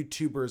lot of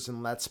YouTubers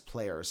and Let's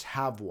Players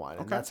have one.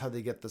 And that's how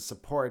they get the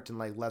support. And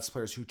like Let's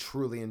Players who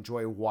truly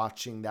enjoy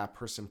watching that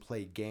person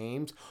play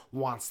games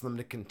wants them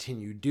to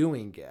continue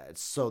doing it.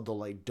 So they'll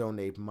like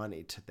donate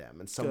money to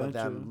them. And some of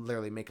them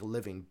literally make a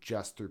living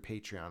just through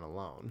Patreon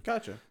alone.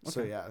 Gotcha. Okay.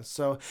 So yeah.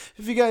 So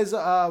if you guys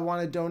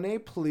want to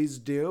donate, please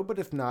do. But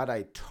if not,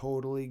 I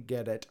totally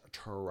get it.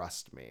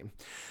 Trust me.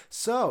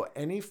 So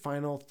any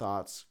final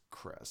thoughts,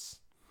 Chris?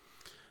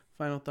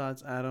 Final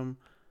thoughts, Adam.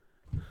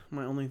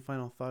 My only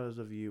final thought is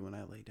of you when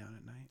I lay down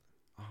at night.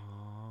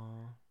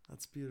 Oh,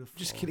 that's beautiful.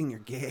 Just kidding, you're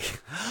gay.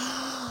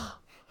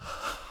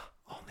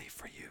 Only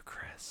for you,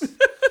 Chris.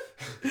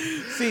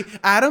 See,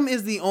 Adam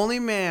is the only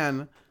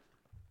man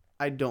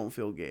I don't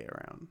feel gay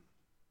around.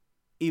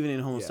 Even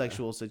in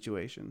homosexual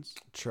situations.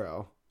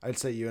 True. I'd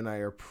say you and I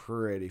are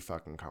pretty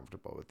fucking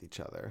comfortable with each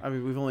other. I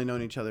mean, we've only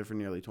known each other for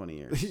nearly 20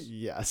 years.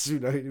 Yes,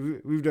 we've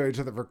known each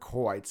other for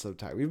quite some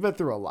time. We've been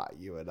through a lot,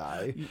 you and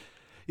I.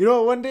 You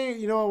know what,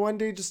 one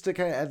day, just to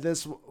kind of add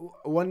this,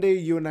 one day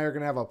you and I are going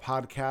to have a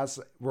podcast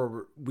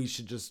where we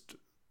should just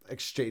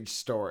exchange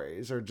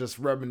stories or just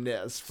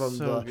reminisce from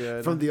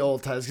the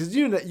old times. Because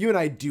you and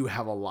I do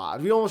have a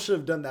lot. We almost should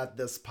have done that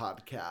this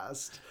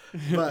podcast.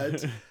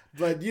 But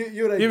But you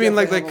and I You mean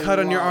like the definitely have cut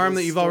a on your lot arm of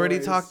that you've already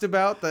stories. talked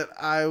about? That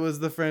I was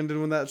the friend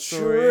in that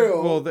story.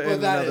 True. Well, But and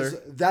another.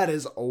 that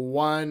is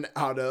one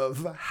out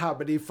of how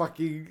many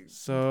fucking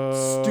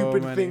So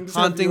stupid many. things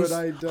have you and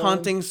I done?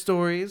 Haunting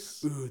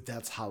stories. Ooh,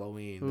 that's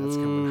Halloween. That's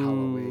coming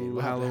Halloween.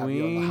 We'll have to have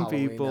you on the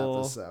Halloween people.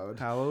 episode.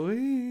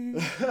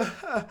 Halloween.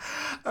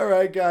 All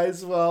right,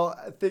 guys. Well,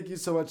 thank you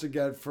so much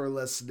again for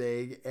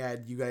listening.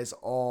 And you guys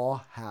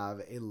all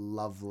have a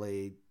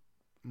lovely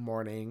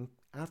morning,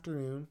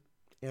 afternoon,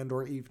 and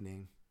or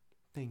evening.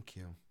 Thank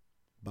you.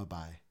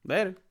 Bye-bye.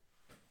 Later.